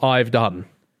ones I've done?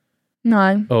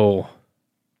 No. Oh,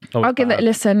 I'll give it a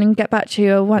listen and get back to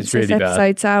you once this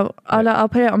episode's out. I'll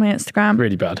put it on my Instagram.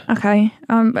 Really bad. Okay.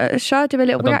 Shall I do a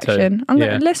little reaction?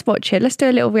 Let's watch it. Let's do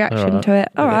a little reaction to it.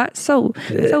 All right.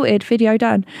 Sorted. Video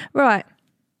done. Right.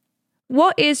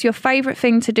 What is your favourite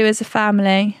thing to do as a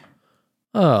family?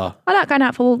 Oh. I like going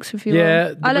out for walks with you.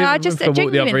 Yeah. I just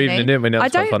genuinely, the other evening, didn't we? I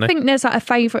don't think there's like a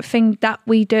favourite thing that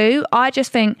we do. I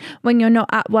just think when you're not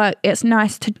at work, it's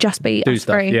nice to just be do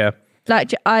stuff. free. Yeah.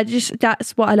 Like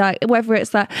that's what I like. Whether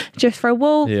it's like just for a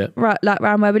walk, right, like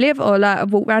around where we live, or like a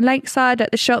walk around Lakeside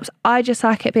at the shops. I just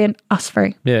like it being us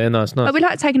free. Yeah, nice. But we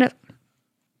like taking it.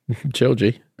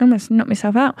 Chilgy. Almost knocked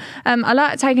myself out. I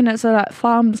like taking it to like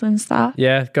farms and stuff.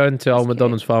 Yeah, going to Old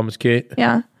McDonald's farm was cute.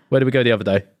 Yeah. Where did we go the other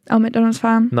day? Old McDonald's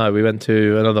farm. No, we went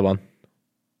to another one.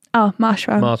 Oh, Marsh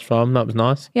Farm. Marsh Farm, that was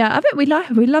nice. Yeah, I bet we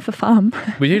love a farm.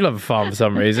 We do love a farm for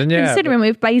some reason, yeah. Considering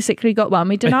we've basically got one,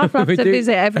 we don't have to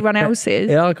visit everyone else's.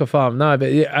 Yeah, I like a farm. No, but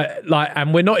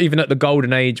and we're not even at the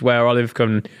golden age where Olive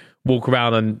can walk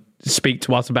around and speak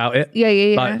to us about it.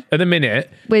 Yeah. Like, at the minute,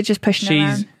 we're just pushing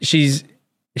around. She's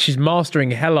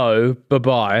mastering hello,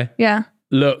 bye-bye. Yeah.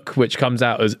 Look, which comes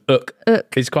out as ook.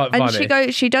 It's quite funny.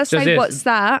 And she does say, what's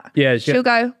that? Yeah. She'll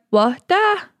go, what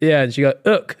da? Yeah, and she go,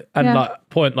 ook, and like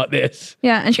point like this.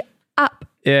 Yeah, and she up.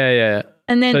 Yeah.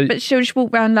 And then, but she'll just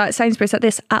walk around like Sainsbury's like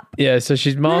this, up. Yeah, so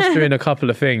she's mastering a couple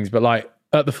of things, but like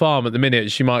at the farm at the minute,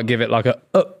 she might give it like a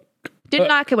ook. Didn't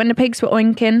like it when the pigs were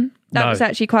oinking. That was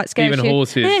actually quite scary. Even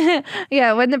horses.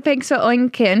 Yeah, when the pigs were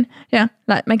oinking. Yeah,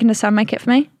 like making the sound, make it for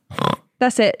me.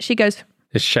 That's it. She goes...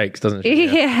 It shakes, doesn't she?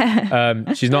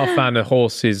 Yeah. She's not a fan of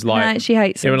horses. Like, no, she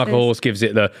hates even like a horse gives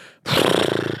it the...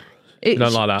 She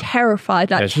don't like that.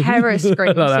 Terrified, like terror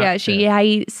screams. She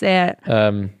hates it.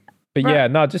 But yeah,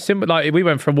 no, just simple. Like we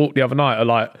went for a walk the other night at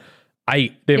like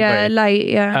 8, didn't we? Yeah, late,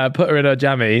 yeah. Put her in her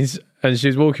jammies and she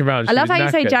was walking around. I love how you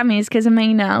say jammies because of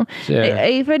me now. Yeah.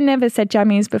 Even never said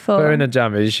jammies before. Put her in her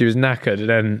jammies, she was knackered and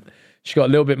then she got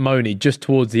a little bit moany just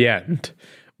towards the end.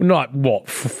 Not what,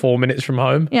 4 minutes from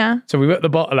home? Yeah. So we whipped the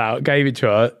bottle out, gave it to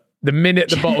her. The minute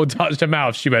the bottle touched her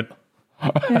mouth, she went...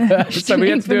 So we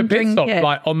had to do a pit stop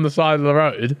like on the side of the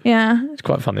road. Yeah. It's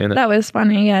quite funny, isn't it? That was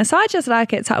funny, yeah. So I just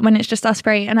like it when it's just us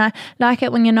free, and I like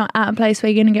it when you're not at a place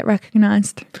where you're going to get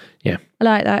recognised. Yeah. I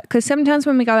like that because sometimes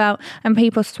when we go out and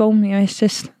people swarm you, it's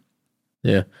just...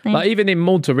 Yeah. Like even in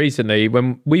Malta recently,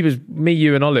 when me,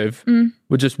 you and Olive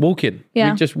were just walking.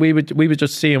 Yeah. We were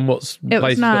just seeing what's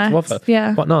places got to offer.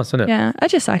 Yeah. Quite nice, isn't it? Yeah. I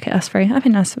just like it us free. I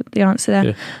think that's the answer there.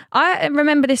 Yeah. I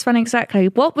remember this one exactly.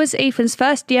 What was Ethan's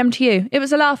first DM to you? It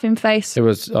was a laughing face. I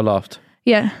laughed.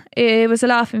 Yeah. It was a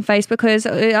laughing face because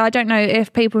I don't know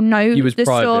if people know the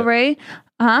private. story.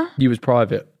 You was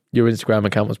private. Your Instagram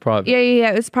account was private.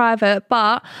 Yeah. It was private,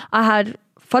 but I had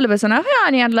followers and I think I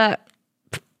only had like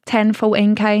 10,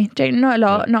 14k. Not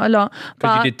a lot.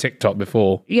 Because you did TikTok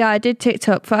before. Yeah, I did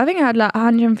TikTok. I think I had like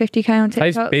 150k on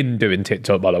TikTok. Faye's been doing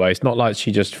TikTok, by the way. It's not like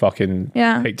she just fucking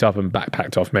picked up and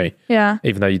backpacked off me. Yeah.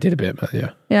 Even though you did a bit, but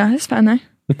yeah. Yeah, it's fun though.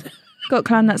 Got to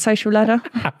climb that social ladder.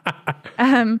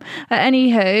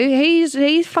 Anywho,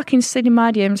 he's fucking sitting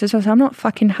my DMs as well, so I'm not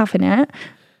fucking having it.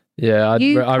 Yeah,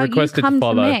 I requested to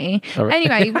follow. Me.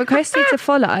 Anyway, you requested to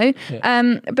follow.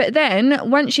 Yeah. But then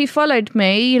once you followed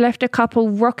me, you left a couple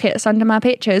rockets under my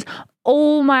pictures.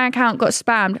 All my account got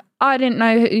spammed. I didn't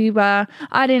know who you were.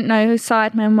 I didn't know who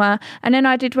Sidemen were. And then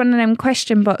I did one of them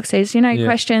question boxes,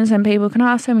 questions, and people can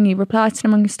ask them and you reply to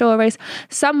them on your stories.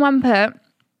 Someone put,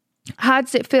 how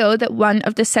does it feel that one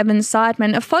of the 7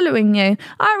 Sidemen are following you?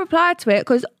 I replied to it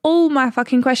because all my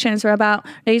fucking questions were about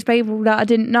these people that I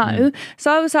didn't know.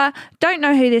 So I was like, don't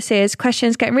know who this is.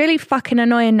 Questions getting really fucking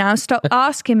annoying now. Stop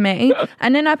asking me.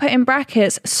 And then I put in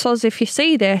brackets, soz if you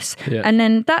see this. Yeah. And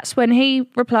then that's when he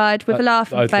replied with a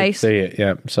laughing face. I did see it,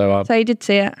 yeah. So he did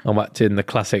see it. I'm acting the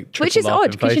classic triple which is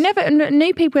odd because you never,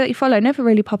 new people that you follow never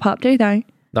really pop up, do they?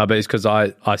 No, but it's because I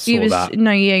saw that.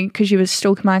 No, because you was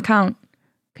stalking my account.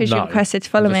 Because you requested to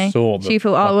follow me. So you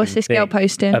thought, what's this girl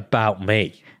posting? About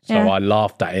me. So I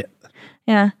laughed at it.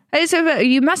 Yeah.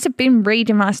 You must have been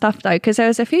reading my stuff, though, because there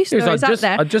was a few stories up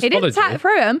there. He didn't tap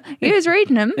through them. He was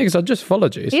reading them. Because I just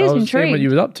followed you. So I was seeing what you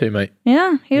was up to, mate.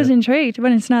 Yeah, he was intrigued. I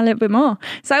wanted to know a little bit more.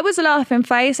 So it was a laughing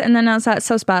face, and then I was like,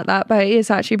 sus about that, but it is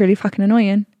actually really fucking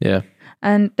annoying. Yeah.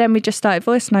 And then we just started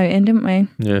voice noting, didn't we?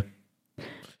 Yeah.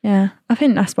 Yeah, I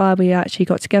think that's why we actually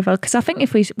got together, because I think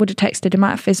if we would have texted, it might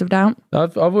have fizzled out.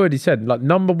 I've already said, like,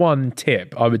 number one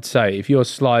tip, I would say, if you're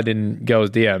sliding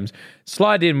girls' DMs,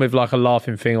 slide in with like a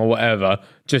laughing thing or whatever,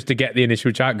 just to get the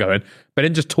initial chat going, but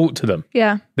then just talk to them.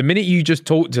 Yeah. The minute you just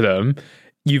talk to them,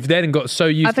 you've then got so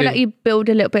used to... I feel like you build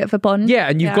a little bit of a bond. Yeah,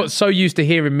 and you've got so used to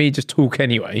hearing me just talk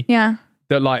anyway. Yeah.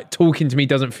 That like talking to me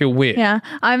doesn't feel weird. Yeah,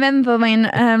 I remember when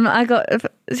I got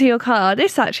to your car.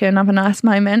 This is actually another nice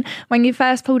moment when you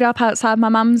first pulled up outside my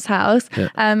mum's house. Yeah.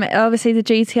 Obviously the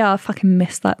GTR, I fucking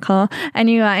missed that car.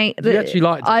 Anyway, you actually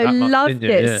liked it. I loved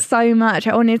it so much.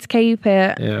 I wanted to keep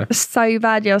it. Yeah. So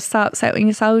bad. You were so upset when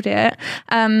you sold it.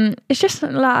 It's just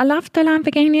like I love the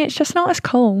Lamborghini. It's just not as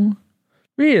cool.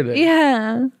 Really?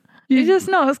 Yeah. It's just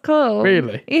not as cool.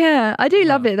 Really? Yeah. I do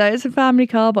love it though. It's a family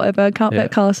car, whatever. I can't put a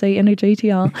car seat in a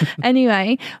GTR.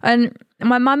 Anyway, and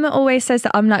my mum always says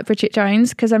that I'm like Bridget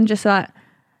Jones because I'm just like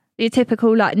your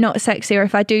typical like not sexy, or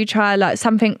if I do try like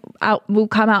something out will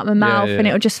come out my mouth and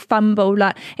it'll just fumble.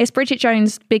 Like it's Bridget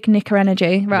Jones big knicker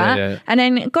energy, right? Yeah. And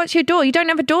then it got to your door. You don't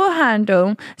have a door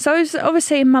handle. So I was,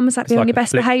 obviously mum was like, be on your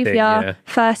best behaviour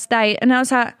first date. And I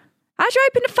was like, how'd you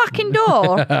open the fucking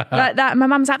door? Like that. My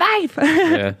mum's like, babe.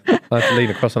 Yeah. I had to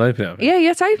lean across and open it. Yeah, you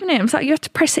have to open it. I was like, you have to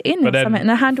press it in or something and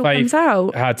the handle comes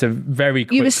out. I had to very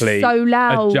quickly you were so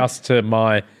loud. Adjust to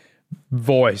my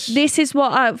voice. This is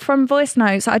what from voice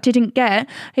notes I didn't get.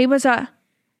 He was like,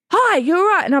 hi, you're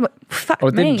right. And I'm like, fuck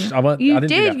me. You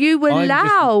did. You were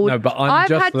loud. No, but I'm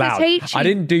just loud. To teach you. I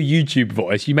didn't do YouTube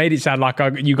voice. You made it sound like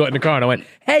you got in the car and I went,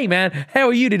 hey, man, how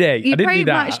are you today? You I didn't pretty do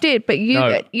that. much did, but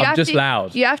I'm just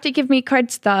loud. You have to give me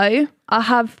creds, though. I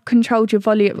have controlled your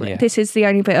volume. Yeah. This is the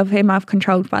only bit of him I've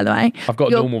controlled, by the way. I've got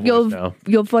a normal voice now.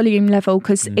 Your volume level,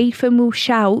 because Ethan will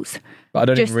shout... But I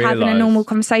don't just even realise. having a normal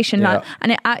conversation, like,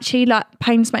 and it actually like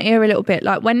pains my ear a little bit.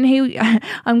 Like when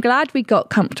I'm glad we got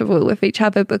comfortable with each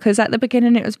other, because at the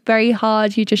beginning it was very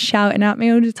hard. You just shouting at me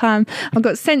all the time. I've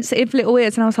got sensitive little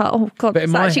ears, and I was like, oh god,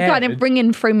 it's actually kind of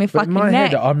ringing through my fucking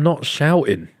neck. Head, I'm not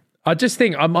shouting. I just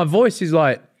think my voice is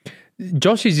like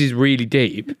Josh's is really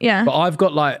deep. Yeah, but I've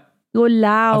got like. You're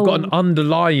loud. I've got an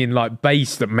underlying like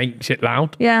bass that makes it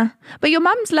loud. Yeah, but your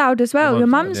mum's loud as well. Your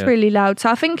mum's really loud, so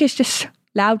I think it's just.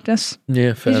 Loudness.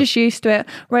 Yeah, fair. He's just used to it.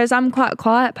 Whereas I'm quite a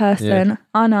quiet person. Yeah.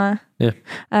 I know. Yeah.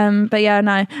 But yeah,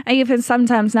 no. And even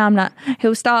sometimes now I'm like,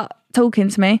 he'll start talking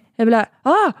to me. He'll be like,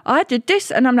 oh, I did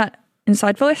this. And I'm like,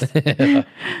 inside voice. I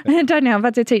don't know. I've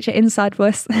had to teach it inside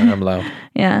voice. I'm loud.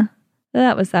 Yeah.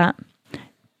 That was that.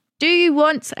 Do you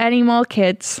want any more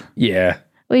kids? Yeah.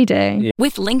 We do. Yeah.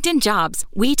 With LinkedIn Jobs,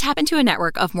 we tap into a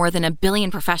network of more than 1 billion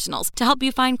professionals to help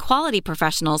you find quality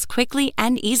professionals quickly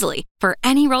and easily for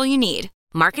any role you need.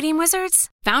 Marketing wizards?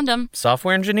 Found them.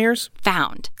 Software engineers?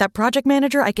 Found. That project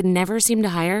manager I could never seem to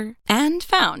hire? And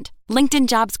found. LinkedIn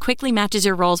Jobs quickly matches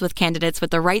your roles with candidates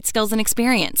with the right skills and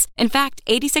experience. In fact,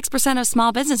 86% of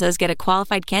small businesses get a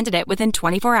qualified candidate within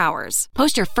 24 hours.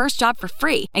 Post your first job for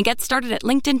free and get started at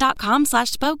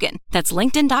linkedin.com/spoken. That's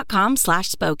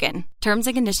linkedin.com/spoken. Terms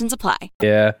and conditions apply.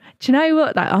 Yeah. Do you know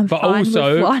what? Like, I'm but fine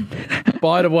also, with one.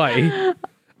 By the way,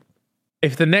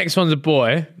 if the next one's a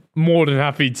boy, more than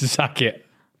happy to sack it.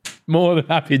 more than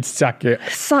happy to sack it.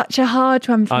 Such a hard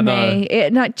one for me.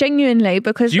 Genuinely,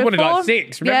 because you wanted like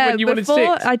 6. Remember when you wanted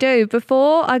 6? I do.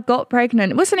 Before I got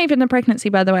pregnant, it wasn't even the pregnancy,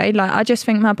 by the way. Like, I just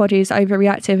think my body is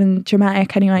overreactive and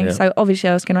dramatic anyway. Yeah. So obviously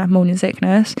I was going to have morning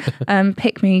sickness.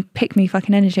 Pick me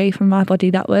fucking energy from my body.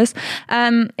 That was.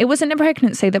 It wasn't the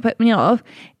pregnancy that put me off.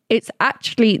 It's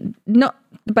actually not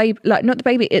the baby. Like, not the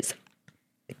baby. It's.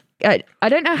 I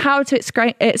don't know how to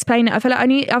explain it. I feel like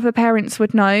only other parents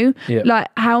would know, like,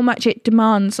 how much it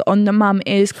demands on the mum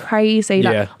is crazy.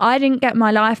 Like, I didn't get my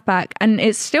life back, and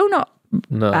it's still not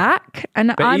back. And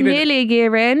but I'm nearly a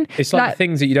year in. It's like the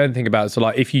things that you don't think about. So,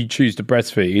 like, if you choose to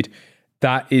breastfeed,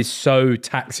 that is so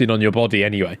taxing on your body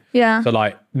anyway. Yeah. So,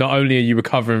 like, not only are you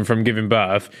recovering from giving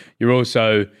birth, you're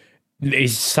also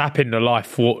it's sapping the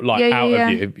life out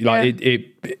of you. Like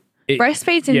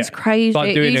breastfeeding is crazy.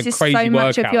 Like it uses so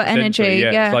much of your energy.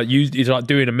 It's like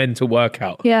doing a mental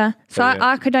workout. Yeah. So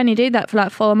I could only do that for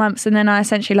like 4 months, and then I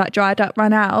essentially like dried up,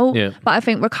 ran out. Yeah. But I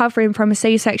think recovering from a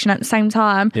C-section at the same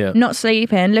time, not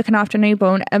sleeping, looking after a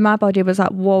newborn, and my body was like,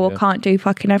 whoa, I can't do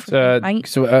fucking everything, mate.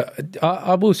 So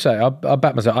I will say, I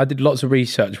back myself. I did lots of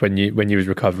research when you was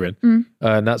recovering,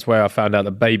 and that's where I found out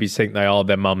that babies think they are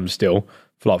their mums still.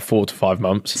 For like 4 to 5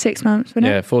 months. 6 months, wasn't it?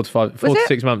 Yeah, 4 to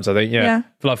 6 months, I think. Yeah.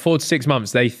 For like 4 to 6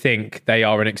 months, they think they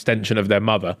are an extension of their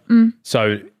mother.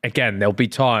 So again, there'll be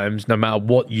times, no matter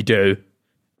what you do,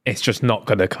 it's just not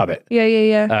going to cut it.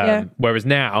 Yeah. Whereas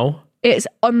now, it's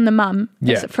on the mum.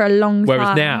 Yeah. For a long time.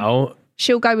 Whereas now,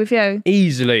 she'll go with you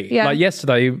easily. Yeah. Like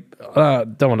yesterday,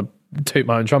 don't want to toot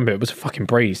my own trumpet. It was a fucking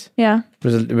breeze. Yeah.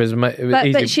 It was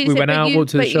easy. We went out, walked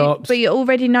to the shops. But you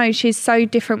already know she's so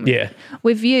different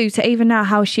with you to even now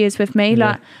how she is with me.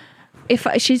 Like, if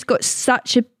she's got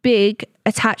such a big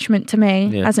attachment to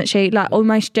me, hasn't she? Like,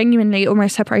 almost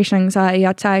separation anxiety,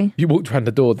 I'd say. You walked around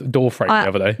the door frame the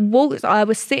other day. I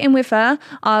was sitting with her.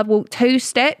 I walked 2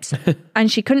 steps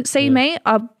and she couldn't see me.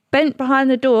 I bent behind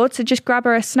the door to just grab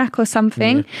her a snack or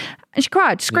something. And she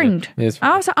cried, screamed.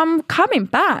 I was like, I'm coming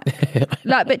back.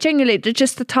 Like, but genuinely,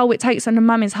 just the toll it takes on the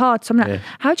mum is hard. So I'm like,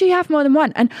 how do you have more than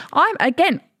one? And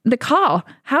the car.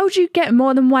 How do you get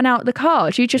more than one out of the car?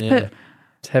 Do you just put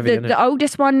the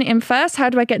oldest one in first? How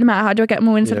do I get them out? How do I get them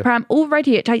all into the pram?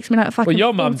 Already it takes me like fucking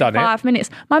your mum done 5 minutes.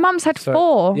 My mum's had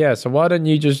 4. Yeah, so why don't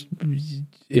you just,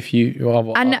 if you...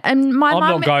 And my mum...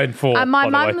 I'm not going 4, and my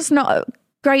mum's not...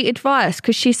 Great advice,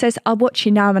 because she says, I'll watch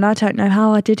you now and I don't know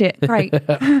how I did it. Great.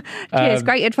 Cheers,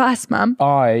 great advice, Mum.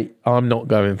 I'm not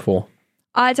going 4.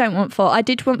 I don't want 4. I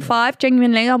did want 5.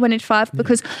 Genuinely, I wanted 5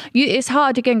 because it's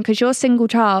hard again because you're a single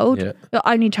child. Yeah. You're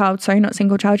only child, sorry, not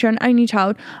single child. You're an only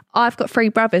child. I've got 3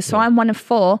 brothers, so I'm one of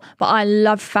 4, but I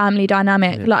love family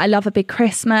dynamic. Yeah. Like, I love a big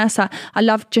Christmas. I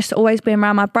love just always being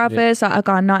around my brothers. Like, I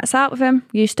go on nights out with them,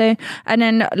 used to. And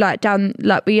then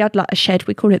we had like a shed,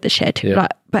 we call it the shed. Yeah.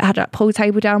 But had a pool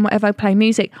table down, whatever, play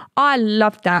music. I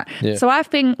loved that. Yeah. So I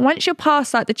think once you're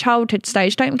past like the childhood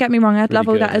stage, don't get me wrong, I'd love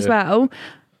all that as well.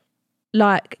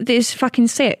 Like, this fucking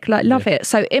sick. Like, love it.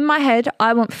 So in my head,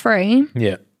 I want 3.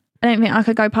 Yeah. I don't think I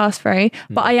could go past 3,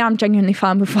 but I am genuinely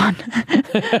fine with 1. Like,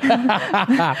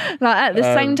 at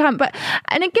the same time. But,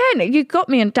 and again, you got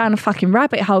me down a fucking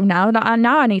rabbit hole now. Like,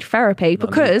 I need therapy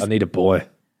because... I need a boy.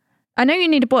 I know you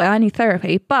need a boy. I need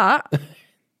therapy, but...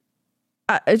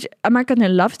 am I going to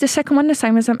love the second one the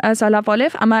same as I love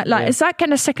Olive? Am I like, is that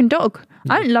getting a second dog?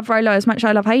 I don't love Rolo as much as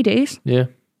I love Hades. Yeah.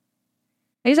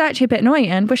 He's actually a bit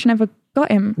annoying. Wish I never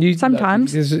got him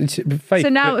sometimes. So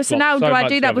now do I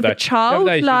do that with a child?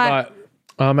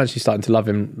 I'm actually starting to love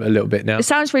him a little bit now. It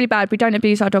sounds really bad. We don't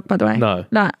abuse our dog, by the way. No.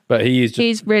 But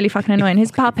he's really fucking annoying.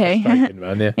 His puppy.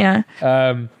 Man, yeah.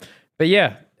 But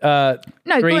yeah. No,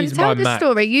 go on, tell the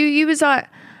story. You was like...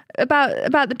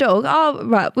 About the dog. Oh,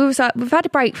 right. We've had a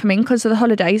break from him because of the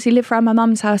holidays. He lived around my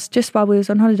mum's house just while we was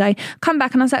on holiday. Come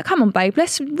back and I was like, come on, babe,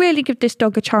 let's really give this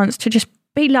dog a chance to just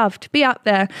be loved, be up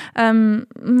there,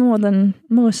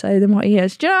 more so than what he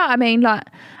is. Do you know what I mean? Like,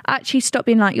 actually stop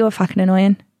being like, you're fucking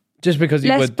annoying. Just because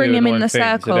let's bring him in the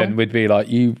circle. Then we'd be like,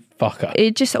 you fucker.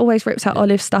 It just always rips out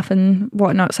Olive stuff and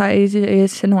whatnot. So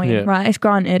it's annoying, right? It's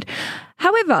granted.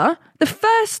 However, the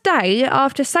first day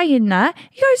after saying that,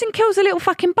 he goes and kills a little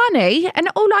fucking bunny, and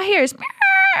all I hear is...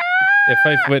 Yeah,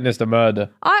 Faith witnessed a murder.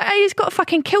 He's got a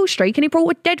fucking kill streak, and he brought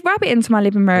a dead rabbit into my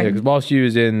living room. Yeah, because whilst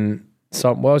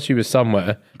you was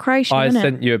somewhere, Croatian, I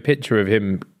sent you a picture of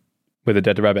him with a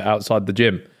dead rabbit outside the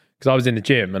gym. Because I was in the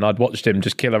gym and I'd watched him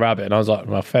just kill a rabbit, and I was like,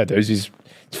 well, fair dues, he's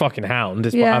fucking hound.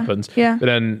 It's what happens. Yeah. But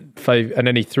then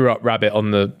he threw up rabbit on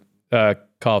the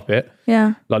carpet.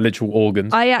 Yeah. Like literal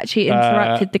organs. I actually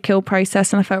interrupted the kill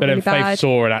process and I felt but really then Faith bad.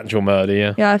 saw an actual murder,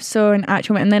 yeah. Yeah, I saw an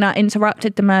actual, and then I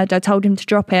interrupted the murder, told him to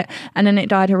drop it, and then it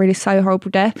died a really so horrible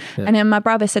death. Yeah. And then my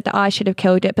brother said that I should have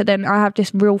killed it, but then I have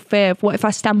this real fear of what if I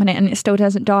stamp on it and it still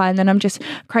doesn't die, and then I'm just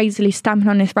crazily stamping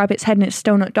on this rabbit's head and it's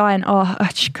still not dying. Oh, I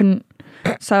just couldn't.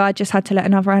 So I just had to let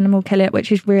another animal kill it,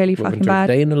 which is really fucking bad.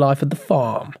 Day in the life of the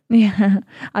farm. Yeah,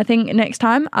 I think next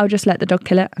time I'll just let the dog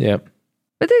kill it. Yeah.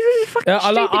 But this is a fucking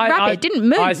stupid rabbit. It didn't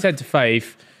move. I said to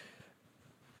Faith,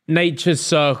 nature's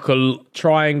circle,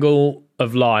 triangle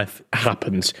of life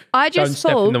happens. I just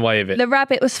Don't step in the way of it. The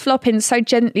rabbit was flopping so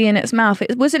gently in its mouth.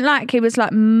 It wasn't like he was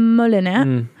like mulling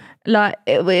it. Like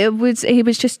it was, he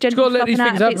was just gently flopping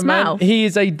out of its mouth. He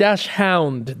is a dash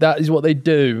hound. That is what they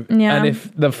do. Yeah. And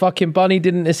if the fucking bunny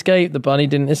didn't escape, the bunny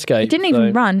didn't escape. It didn't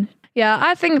even run. Yeah,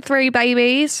 I think 3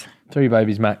 babies. 3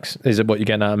 babies max is what you're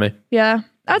getting out of me. Yeah.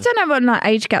 I don't know about like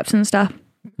age gaps and stuff.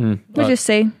 We'll just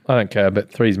see. I don't care,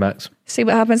 but 3's max. See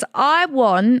what happens. I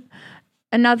want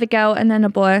another girl and then a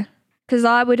boy. Because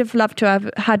I would have loved to have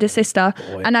had a sister.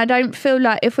 Boy. And I don't feel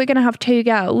like if we're going to have 2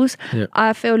 girls,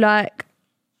 I feel like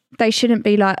they shouldn't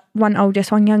be like one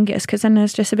oldest, one youngest, because then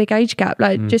there's just a big age gap.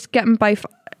 Like just get them both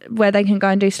where they can go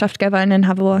and do stuff together and then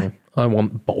have a boy. I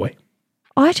want boy.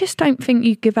 I just don't think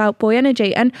you give out boy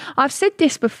energy. And I've said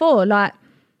this before, like,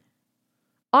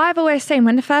 I've always seen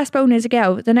when the first born is a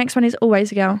girl, the next one is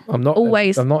always a girl. I'm not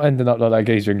ending up like that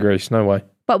geezer in Greece. No way.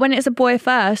 But when it's a boy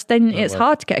first, then it's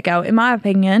hard to get a girl, in my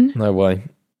opinion. No way.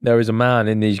 There is a man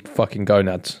in these fucking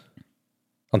gonads.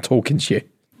 I'm talking shit.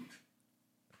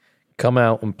 Come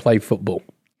out and play football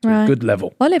to a good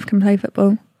level. Olive can play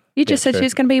football. You just said she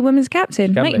was going to be women's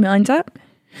captain. Make your mind up.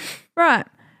 Right.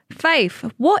 Faith,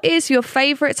 what is your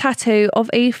favourite tattoo of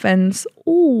Ethan's?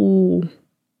 Ooh.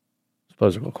 I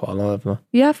suppose I've got quite a lot, haven't I?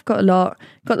 You have got a lot.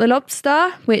 Got the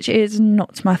lobster, which is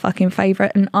not my fucking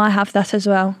favourite, and I have that as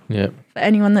well. Yeah. For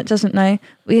anyone that doesn't know,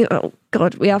 we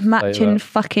have matching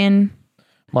fucking...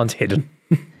 Mine's hidden.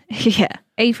 Yeah.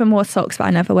 Ethan wore socks, but I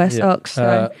never wear socks.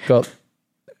 So. Got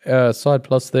side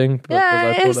plus thing.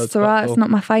 Yeah, it's alright. It's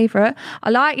not my favourite. I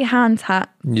like your hand tat.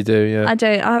 You do, yeah. I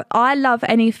do. I love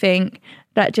anything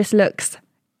that just looks...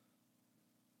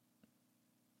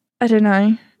 I don't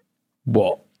know.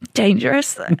 What?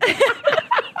 Dangerous. That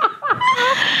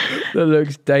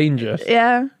looks dangerous.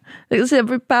 Yeah. Looks a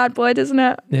bad boy, doesn't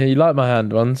it? Yeah, you like my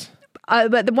hand ones.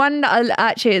 But the one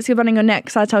that it's the one on your neck,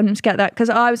 because I told him to get that, because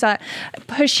I was like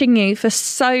pushing you for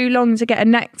so long to get a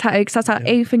neck tattoo, because I was like,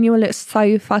 Ethan, you will look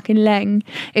so fucking leng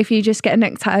if you just get a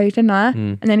neck tattoo, didn't I?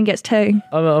 And then he gets 2.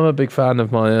 I'm a big fan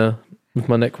of my with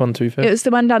my neck one, to be fair. It was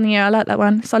the one down the ear. I like that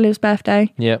one. It's Olive's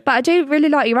birthday. Yeah. But I do really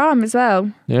like your arm as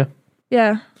well. Yeah.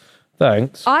 Yeah.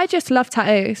 Thanks. I just love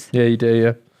tattoos. Yeah, you do,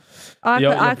 yeah.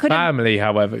 Your family,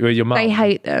 however, your mum. They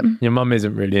hate them. Your mum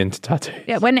isn't really into tattoos.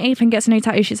 Yeah, when Ethan gets a new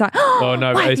tattoo, she's like, oh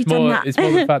no, but it's more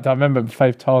the fact I remember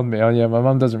Faith told me, my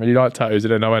mum doesn't really like tattoos.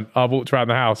 And then I walked around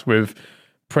the house with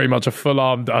pretty much a full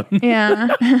arm done.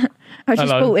 Yeah. I just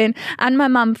bought in. And my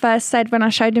mum first said when I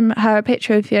showed her a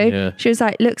picture of you, she was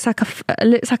like, looks like a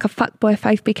fuckboy,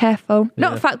 Faith, be careful.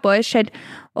 Not a fuckboy, she said,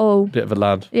 bit of a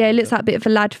lad. Yeah, it looks like a bit of a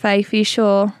lad, Faith, are you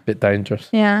sure? Bit dangerous.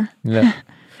 Yeah. Yeah.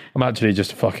 I'm actually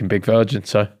just a fucking big virgin,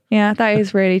 so. Yeah, that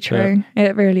is really true. Yeah.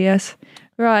 It really is.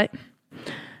 Right.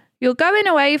 You're going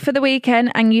away for the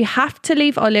weekend and you have to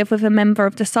leave Olive with a member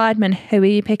of the Sidemen. Who are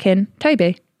you picking?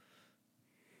 Toby?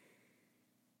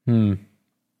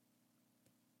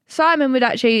 Simon would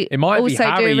actually also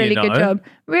do a really good job.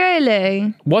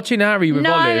 Really? Watching Harry with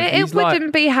Olive. No, it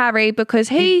wouldn't be Harry, because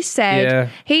he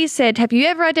said, have you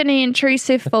ever had any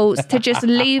intrusive thoughts to just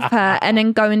leave her and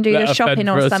then go and do the shopping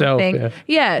or something?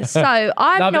 Yeah, so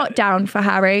I'm not down for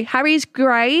Harry. Harry's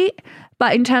great,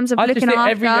 but in terms of looking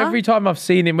after... Every time I've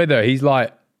seen him with her, he's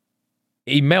like,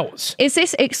 he melts. Is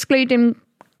this excluding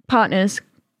partners?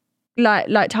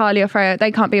 Like Talia or Freya,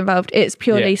 they can't be involved. It's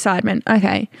purely Sidemen.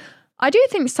 Okay. I do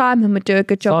think Simon would do a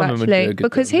good job,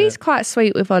 because he's quite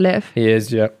sweet with Olive. He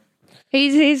is, yeah.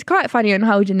 He's quite funny on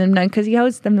holding them though, because he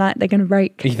holds them like they're going to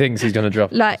break. He thinks he's going to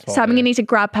drop. Like, so I'm going to need to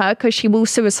grab her because she will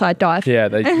suicide dive. Yeah,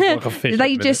 they just like a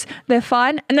fish. They're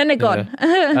fine and then they're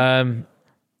gone.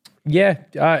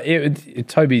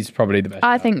 Toby's probably the best.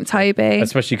 I think Toby.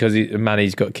 Especially because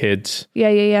Manny's got kids.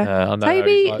 Yeah.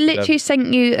 Toby literally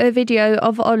sent you a video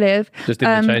of Olive. Just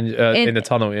in the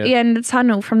tunnel, yeah. Yeah, in the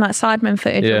tunnel from that Sidemen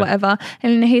footage or whatever.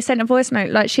 And he sent a voice note,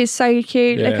 like, she's so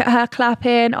cute. Yeah. Look at her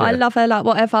clapping. I love her, like,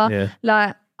 whatever. Yeah.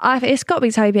 Like, it's got to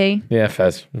be Toby. Yeah,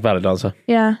 Fez. Valid answer.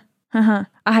 Yeah.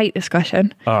 I hate this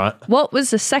question. All right. What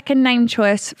was the second name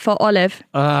choice for Olive?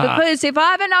 Because if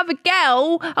I have another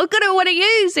girl, I'm going to want to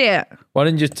use it. Why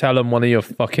didn't you just tell them one of your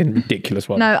fucking ridiculous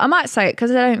ones? No, I might say it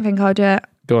because I don't think I'll do it.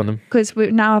 Go on then. Because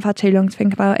now I've had too long to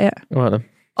think about it. All right then.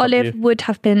 Olive would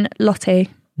have been Lottie.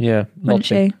 Yeah, wouldn't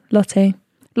she? Lottie.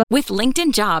 With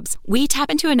LinkedIn Jobs, we tap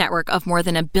into a network of more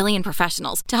than 1 billion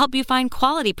professionals to help you find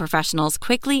quality professionals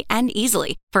quickly and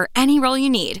easily for any role you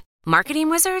need. Marketing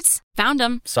wizards? Found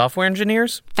them. Software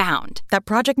engineers? Found. That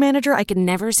project manager I could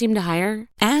never seem to hire?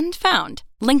 And found.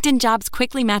 LinkedIn Jobs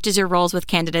quickly matches your roles with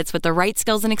candidates with the right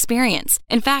skills and experience.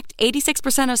 In fact,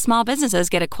 86% of small businesses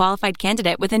get a qualified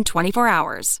candidate within 24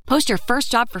 hours. Post your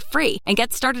first job for free and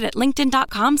get started at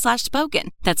linkedin.com/spoken.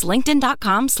 That's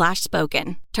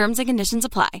linkedin.com/spoken. Terms and conditions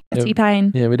apply.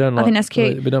 T-Pain. Yeah, we don't like. I think that's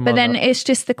cute. We don't but mind then that. it's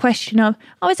just the question of,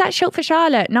 is that short for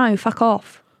Charlotte? No, fuck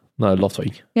off. No,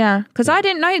 Lottie. Yeah, because I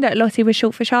didn't know that Lottie was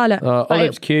short for Charlotte.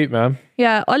 Olive's cute, man.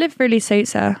 Yeah, Olive really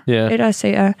suits her. Yeah. It does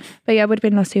suit her. But yeah, it would have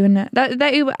been Lottie, wouldn't it?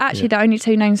 They were actually the only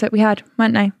two names that we had,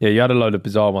 weren't they? Yeah, you had a load of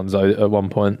bizarre ones though at one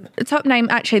point. The top name,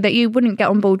 actually, that you wouldn't get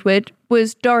on board with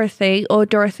was Dorothy or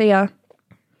Dorothea.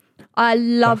 I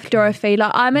love Dorothy.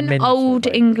 Like, I'm an mental, old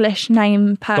mate. English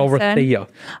name person. Dorothea.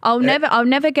 I'll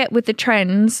never get with the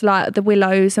trends, like the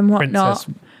Willows and whatnot.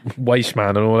 Princess Wasteman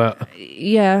and all that.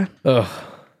 Yeah. Ugh.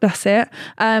 That's it.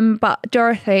 But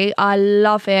Dorothy, I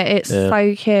love it. It's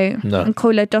so cute. No. And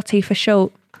call her Dottie for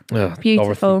short. Ugh,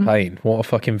 Beautiful. Dorothy Payne. What a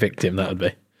fucking victim that would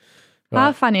be.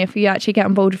 How funny if you actually get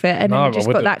on board with it and then you just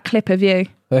got that clip of you.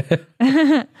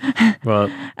 Right.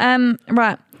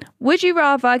 Right. Would you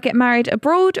rather get married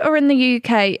abroad or in the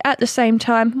UK at the same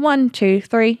time? 1, 2,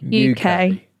 3,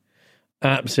 UK.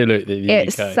 Absolutely the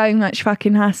It's UK. so much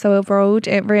fucking hassle abroad.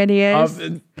 It really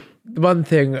is. One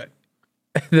thing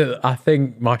that I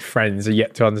think my friends are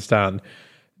yet to understand,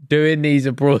 doing these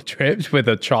abroad trips with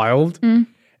a child,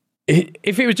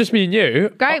 if it was just me and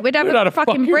you, Great, we'd have had a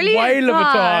fucking brilliant whale of a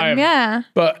time. Yeah.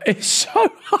 But it's so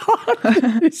hard.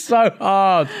 It's so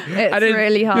hard. It's and then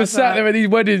really hard You're sat there at these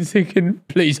weddings thinking,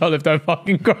 please, Olive, don't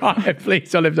fucking cry.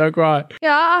 Please, Olive, don't cry.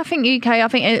 Yeah, I think UK. I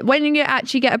think when you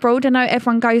actually get abroad, I know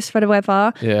everyone goes for the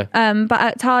weather. Yeah. But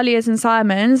at Talia's and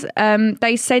Simon's,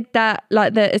 they said that,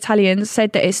 like, the Italians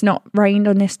said that it's not rained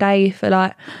on this day for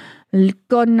like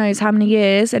God knows how many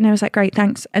years, and I was like, great,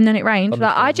 thanks. And then it rained.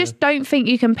 Like, I just don't think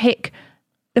you can pick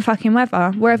the fucking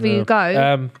weather wherever you go.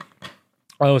 I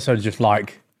also just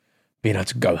like being able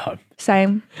to go home.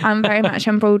 Same. I'm very much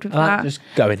on board with that. Just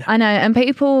going. I know, and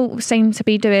people seem to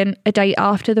be doing a date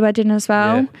after the wedding as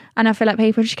well. Yeah. And I feel like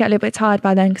people just get a little bit tired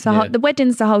by then because the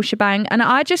wedding's the whole shebang. And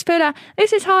I just feel like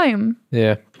this is home.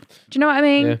 Yeah. Do you know what I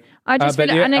mean? Yeah. I just feel,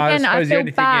 and again, I feel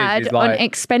bad on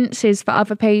expenses for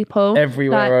other people.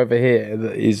 Everywhere over here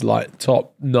that is like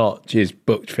top notch is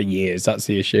booked for years. That's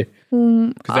the issue.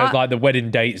 Because there's like the wedding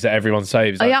dates that everyone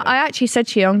saves. I actually said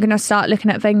to you, I'm going to start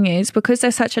looking at venues because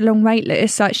there's such a long wait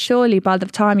list. Like, surely by the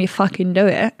time you fucking do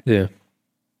it. Yeah.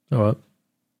 All right.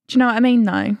 Do you know what I mean,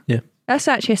 though? Yeah. That's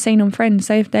actually a scene on Friends.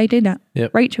 They did that.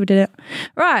 Yep. Rachel did it.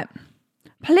 Right.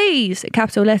 Please,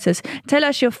 capital letters, tell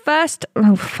us your first...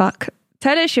 Oh, fuck.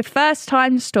 Tell us your first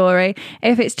time story.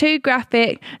 If it's too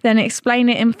graphic, then explain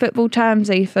it in football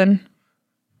terms, Ethan.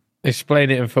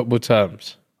 Explain it in football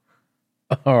terms.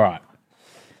 All right.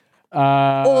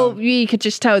 Or you could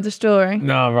just tell the story.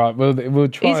 No, right. We'll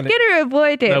try. He's going to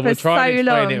avoid it for so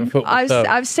long.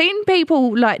 I've seen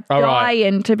people like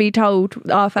dying to be told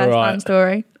our first time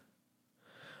story.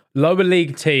 Lower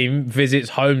league team visits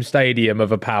home stadium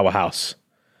of a powerhouse.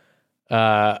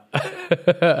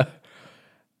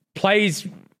 Plays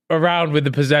around with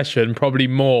the possession, probably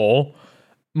more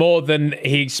than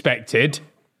he expected.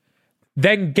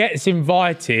 Then gets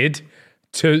invited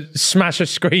to smash a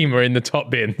screamer in the top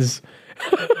bins.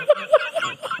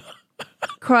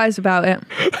 Cries about it.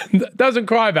 Doesn't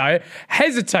cry about it.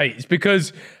 Hesitates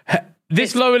because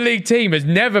this lower league team has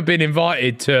never been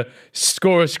invited to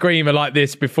score a screamer like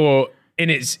this before in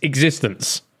its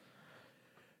existence.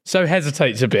 So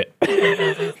hesitates a bit.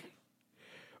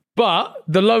 But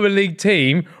the lower league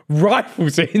team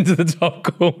rifles it into the top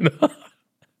corner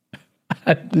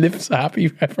and lives happy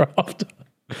ever after.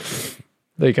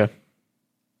 There you go.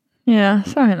 Yeah,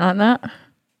 something like that.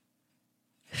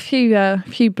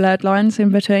 Few blurred lines in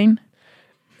between.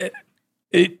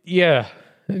 Yeah.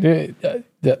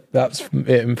 That's it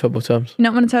in football terms. You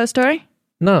not want to tell a story?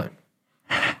 No.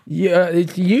 Yeah,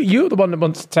 you're the one that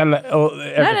wants to tell it. No.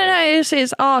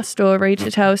 It's our story to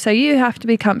tell, so you have to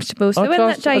be comfortable. So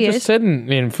I just said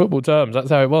in football terms, that's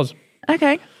how it was.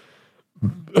 Okay.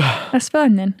 That's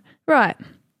fine then. Right.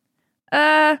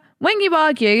 When you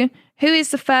argue, who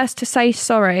is the first to say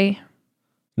sorry?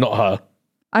 Not her.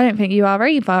 I don't think you are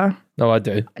either. No, I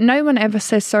do. No one ever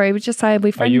says sorry. We just say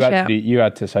we friendship. You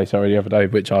had to say sorry the other day,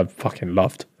 which I fucking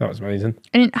loved. That was amazing.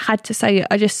 I didn't had to say it.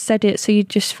 I just said it so you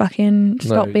just fucking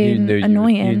stop being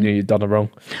annoying. You knew you'd done it wrong.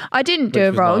 I didn't do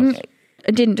it wrong. Nice.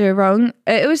 I didn't do it wrong.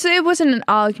 It wasn't an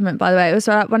argument, by the way. It was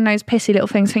like one of those pissy little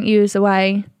things. I think you was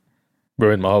away.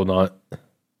 Ruined my whole night.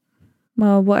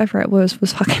 Well, whatever it was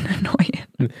fucking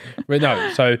annoying.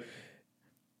 No, so...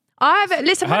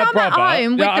 Listen, when I'm at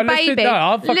home with the baby.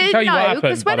 I'll fucking tell you what happened.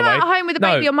 Because when I'm at home with the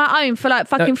baby on my own for like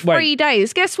fucking 3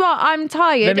 days, guess what? I'm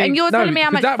tired and you're telling me how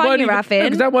much fun you're having.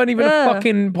 Because that weren't even a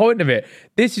fucking point of it.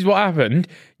 This is what happened.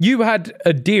 You had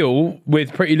a deal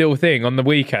with Pretty Little Thing on the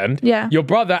weekend. Yeah. Your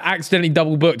brother accidentally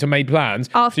double booked and made plans.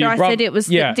 After I said it was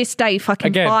this day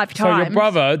fucking 5 times. So your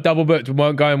brother double booked and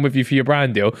weren't going with you for your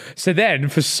brand deal. So then,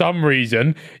 for some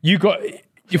reason, you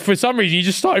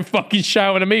just started fucking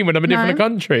shouting at me when I'm in a different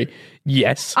country.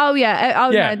 Yes. Oh,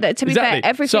 yeah. No. To be fair,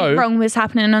 everything wrong was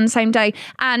happening on the same day.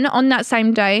 And on that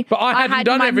same day... But I hadn't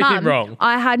done everything wrong.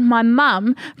 I had my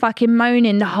mum fucking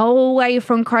moaning the whole way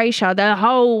from Croatia, the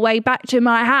whole way back to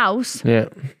my house. Yeah.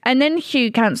 And then Hugh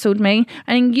cancelled me.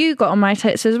 And you got on my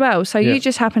tits as well. So you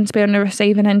just happened to be on the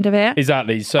receiving end of it.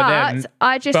 Exactly. So then...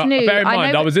 I just knew... Bear in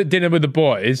mind, I was at dinner with the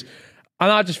boys...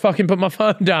 And I just fucking put my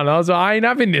phone down. I was like, I ain't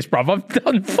having this, bruv. I've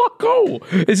done fuck all.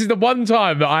 This is the one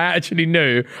time that I actually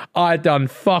knew I'd done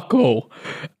fuck all.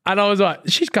 And I was like,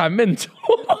 she's going mental.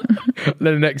 And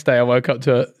then the next day I woke up to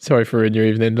her, sorry for ruining your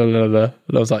evening. And I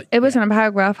was like... It wasn't a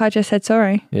paragraph. I just said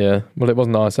sorry. Yeah. Well, it was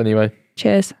nice anyway.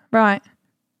 Cheers. Right.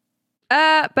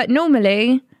 But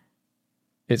normally...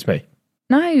 It's me.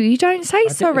 No, you don't say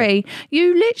sorry.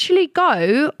 You literally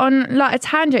go on like a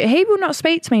tangent. He will not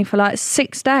speak to me for like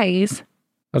 6 days.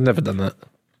 I've never done that.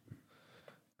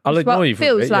 I'll ignore you for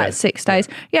feels like 6 days.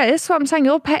 Yeah, that's what I'm saying.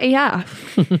 You're petty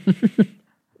AF.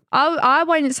 I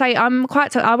won't say. I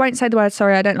won't say the word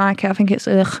sorry. I don't like it. I think it's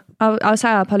ugh. I'll say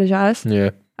I apologise. Yeah.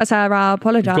 I say I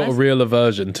apologise. You've got a real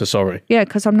aversion to sorry. Yeah,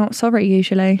 because I'm not sorry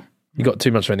usually. You got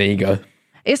too much of an ego.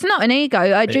 It's not an ego.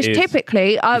 I just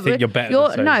typically... You think you're better than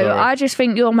saying sorry. I just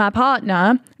think you're my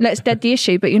partner. Let's dead the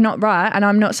issue, but you're not right and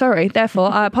I'm not sorry.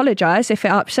 Therefore, I apologise if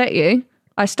it upset you.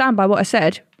 I stand by what I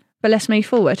said, but let's move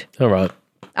forward. All right.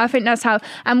 I think that's how...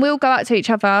 And we'll go out to each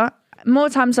other. More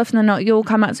times often than not, you'll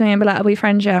come up to me and be like, are we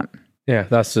friends yet? Yeah,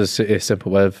 that's a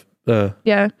simple way of... Yeah.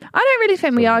 I don't really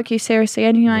think we argue seriously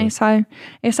anyway, so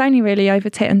it's only really over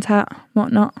tit and tat,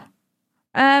 whatnot.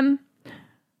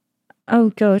 Oh,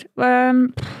 God.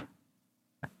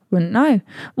 Wouldn't know.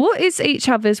 What is each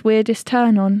other's weirdest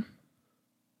turn on?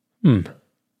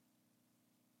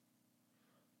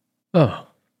 Oh.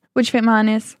 What do you think mine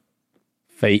is?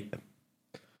 Feet.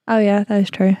 Oh, yeah, that is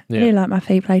true. Yeah. I really like my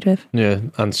feet played with. Yeah,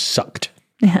 and sucked.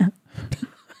 Yeah.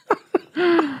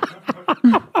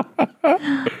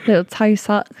 Little toe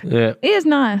suck. Yeah. It is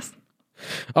nice.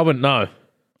 I wouldn't know.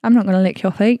 I'm not going to lick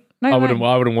your feet. No, I wouldn't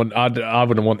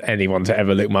want anyone to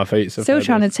ever lick my feet. So still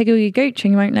trying to tickle your gooch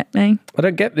and you won't let me. I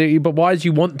don't get the, but why do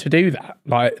you want to do that?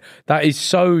 Like, that is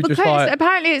so because just like...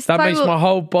 apparently it's that so, makes my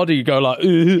whole body go like...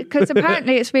 Because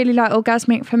apparently it's really like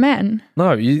orgasmic for men.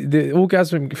 No, the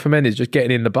orgasm for men is just getting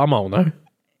in the bumhole, no?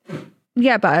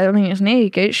 Yeah, but I mean, it's near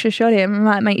your gooch, so surely it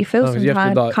might make you feel some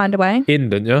kind of way. In,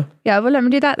 didn't you? Yeah, well, let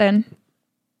me do that then.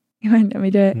 You won't let me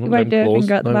do it. You won't do it.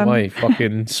 Finger at the bum. No way.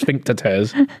 Fucking sphincter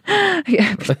tears.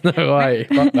 Yeah. No way.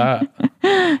 Fuck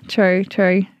that. True.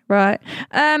 Right.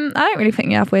 I don't really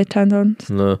think you have weird turn-ons.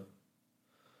 No.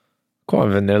 Quite a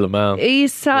vanilla man.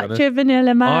 He's such a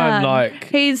vanilla man.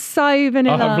 He's so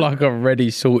vanilla. I'm like a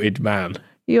ready sorted man.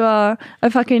 You are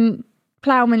a fucking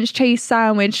ploughman's cheese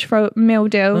sandwich for meal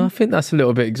deal. I think that's a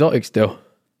little bit exotic still.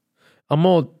 I'm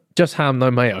more just ham, no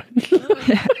mayo.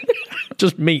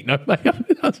 Just meat, no mayo.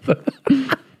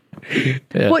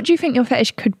 Yeah. What do you think your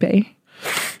fetish could be?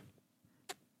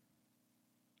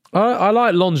 I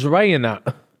like lingerie in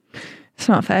that. It's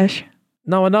not a fetish.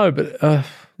 No, I know, but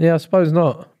yeah, I suppose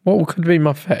not. What could be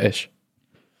my fetish?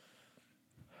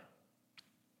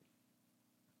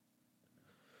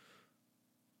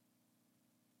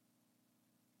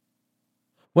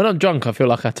 When I'm drunk, I feel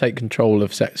like I take control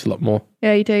of sex a lot more.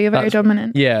 Yeah, you do. You're very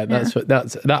dominant. Yeah, that's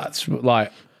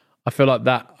like, I feel like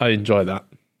that. I enjoy that.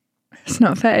 It's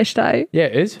not a fetish though. Yeah,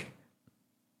 it is.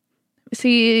 So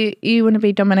you want to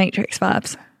be dominatrix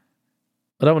vibes?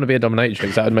 I don't want to be a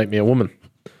dominatrix. That would make me a woman.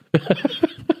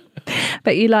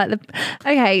 But you like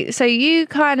okay, so you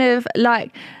kind of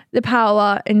like the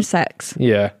power in sex.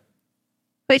 Yeah.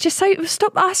 But just so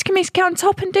stop asking me to get on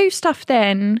top and do stuff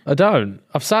then. I don't.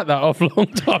 I've sat that off a long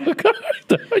time ago.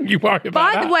 Don't you worry about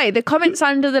that. By the way, the comments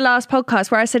under the last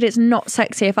podcast where I said it's not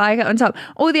sexy if I get on top,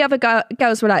 all the other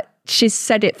girls were like, she's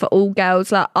said it for all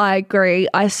girls. Like, I agree.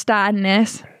 I stand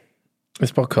this.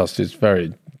 This podcast is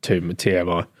very too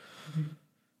TMI.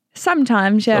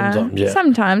 Sometimes, yeah.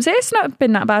 Sometimes. It's not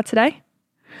been that bad today.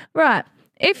 Right.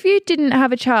 If you didn't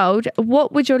have a child,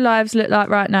 what would your lives look like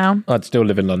right now? I'd still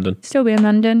live in London. Still be in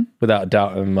London? Without a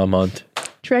doubt in my mind. Do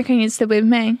you reckon you'd still be with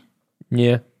me?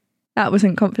 Yeah. That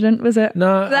wasn't confident, was it?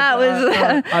 No.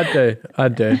 I do.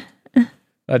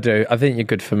 I think you're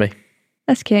good for me.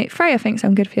 That's cute. Freya thinks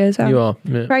I'm good for you as well. You are.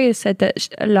 Yeah. Freya said that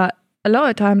a lot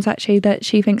of times, actually, that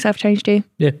she thinks I've changed you.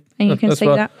 Yeah. And you can see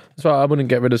that. That's why I wouldn't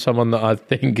get rid of someone that I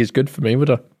think is good for me,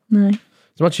 would I? No.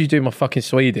 As much as you do my fucking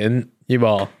Sweden, you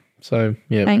are. So,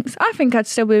 yeah. Thanks. I think I'd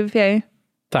still be with you.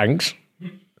 Thanks.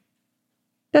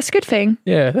 That's a good thing.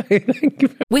 Yeah. Thank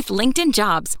you. With LinkedIn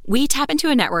Jobs, we tap into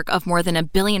a network of more than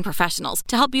 1 billion professionals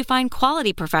to help you find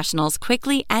quality professionals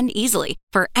quickly and easily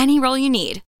for any role you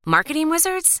need. Marketing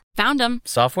wizards? Found them.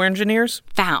 Software engineers?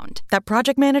 Found. That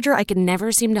project manager I could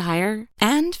never seem to hire?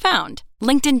 And found.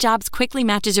 LinkedIn Jobs quickly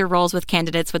matches your roles with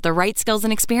candidates with the right skills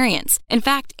and experience. In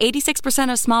fact,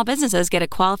 86% of small businesses get a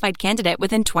qualified candidate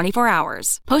within 24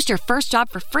 hours. Post your first job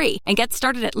for free and get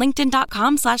started at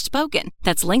linkedin.com/spoken.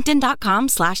 That's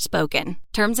linkedin.com/spoken.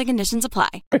 Terms and conditions apply.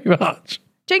 Very much.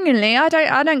 Genuinely, I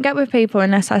don't get with people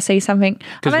unless I see something.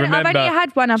 I've only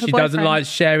had one other boyfriend. She doesn't like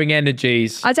sharing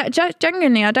energies.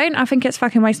 Genuinely, I don't. I think it's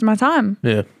fucking wasting my time.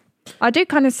 Yeah. I do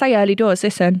kind of say early doors,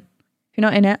 listen, if you're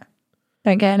not in it,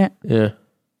 don't get in it. Yeah.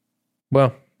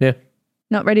 Well, yeah.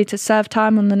 Not ready to serve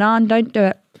time on the naan, don't do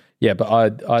it. Yeah, but I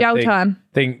jail time.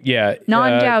 Yeah.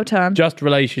 Jail time. Just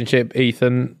relationship,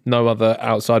 Ethan, no other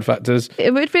outside factors.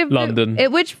 It would be London.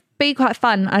 It would be quite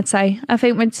fun, I'd say. I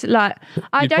think we'd like.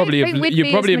 I don't think we'd be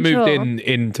you probably as have mature. moved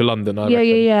into London. I reckon.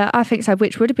 reckon. Yeah. I think so,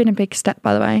 which would have been a big step,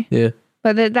 by the way. Yeah.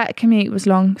 But that commute was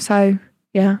long, so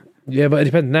yeah. Yeah, but it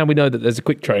depends. Now we know that there's a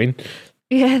quick train.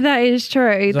 Yeah, that is true.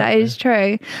 Exactly. That is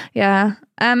true. Yeah.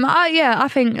 I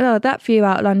think that view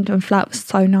out London flat was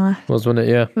so nice. Wasn't it?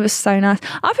 Yeah. It was so nice.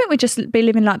 I think we'd just be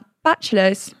living like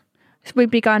bachelors.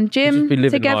 We'd be going gym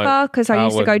together because I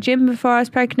used to go gym before I was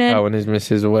pregnant. Oh, and his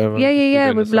missus or whatever.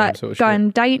 Yeah. We'd like sort of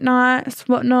going date nights,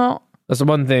 whatnot. That's the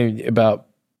one thing about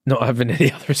not having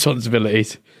any other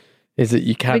responsibilities is that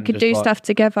you can. We could do stuff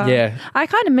together. Yeah. I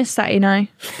kind of miss that, you know.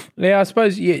 Yeah, I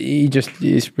suppose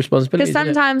it's responsibility. Because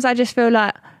sometimes I just feel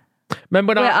like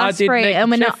remember when I did Naked and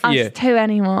we're Chef not us two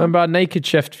anymore. Remember our Naked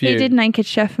Chef for you? You did Naked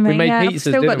Chef for me. We made pizzas, I've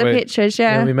still got the pictures,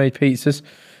 Yeah, we made pizzas.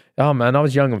 Oh man, I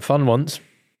was young and fun once.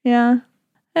 Yeah,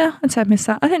 I'd say I miss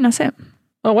that. I think that's it.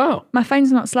 Oh wow. My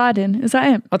phone's not sliding. Is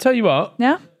that it? I'll tell you what.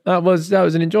 Yeah. That was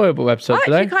an enjoyable episode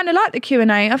today. I actually kind of like the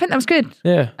Q&A. I think that was good.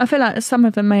 Yeah. I feel like some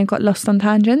of them may have got lost on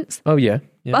tangents. Oh yeah.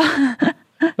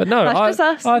 But no,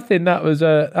 I think that was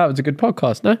a good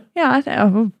podcast. No. Yeah, I think.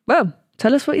 Oh, well,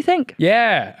 tell us what you think.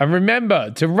 Yeah, and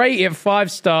remember to rate it 5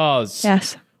 stars.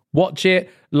 Yes. Watch it,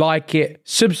 like it,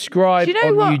 subscribe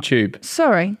on YouTube.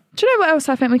 Sorry. Do you know what else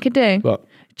I think we could do? What?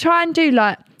 Try and do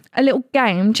like a little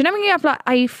game. Do you know when you have like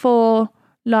A4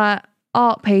 like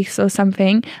art piece or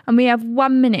something, and we have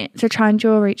 1 minute to try and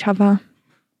draw each other?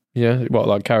 Yeah, what,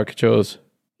 like caricatures?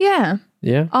 Yeah.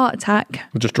 Yeah. Art attack.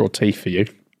 We'll just draw teeth for you.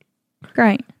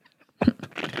 Great.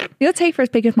 Your teeth are as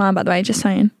big as mine, by the way, just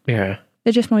saying. Yeah.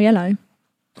 They're just more yellow.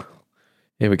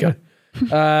 Here we go.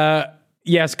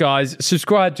 Yes, guys,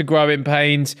 subscribe to Growing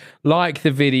Pains, like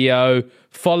the video,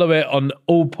 follow it on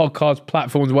all podcast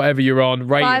platforms, whatever you're on,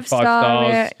 rate it 5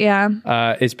 stars. Yeah.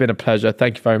 It's been a pleasure.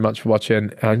 Thank you very much for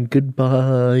watching, and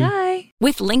goodbye. Bye.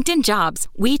 With LinkedIn Jobs,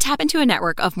 we tap into a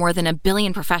network of more than 1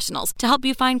 billion professionals to help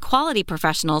you find quality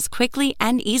professionals quickly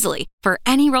and easily for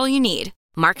any role you need.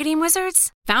 Marketing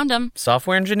wizards? Found them.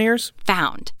 Software engineers?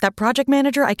 Found. That project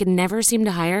manager I could never seem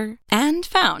to hire? And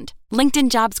found. LinkedIn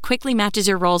Jobs quickly matches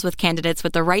your roles with candidates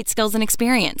with the right skills and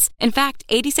experience. In fact,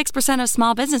 86% of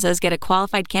small businesses get a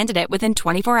qualified candidate within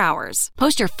 24 hours.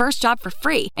 Post your first job for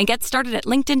free and get started at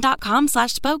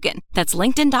linkedin.com/spoken. That's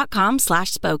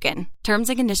linkedin.com/spoken. Terms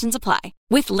and conditions apply.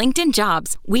 With LinkedIn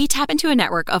Jobs, we tap into a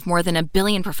network of more than 1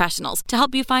 billion professionals to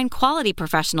help you find quality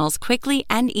professionals quickly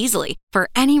and easily for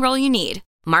any role you need.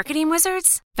 Marketing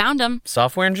wizards? Found them.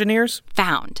 Software engineers?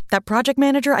 Found. That project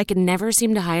manager I could never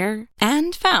seem to hire?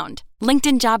 And found.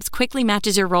 LinkedIn Jobs quickly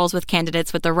matches your roles with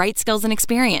candidates with the right skills and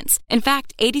experience. In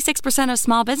fact, 86% of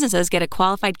small businesses get a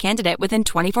qualified candidate within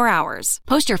 24 hours.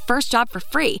 Post your first job for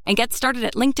free and get started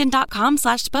at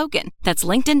linkedin.com/spoken. That's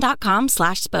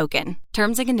linkedin.com/spoken.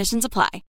 Terms and conditions apply.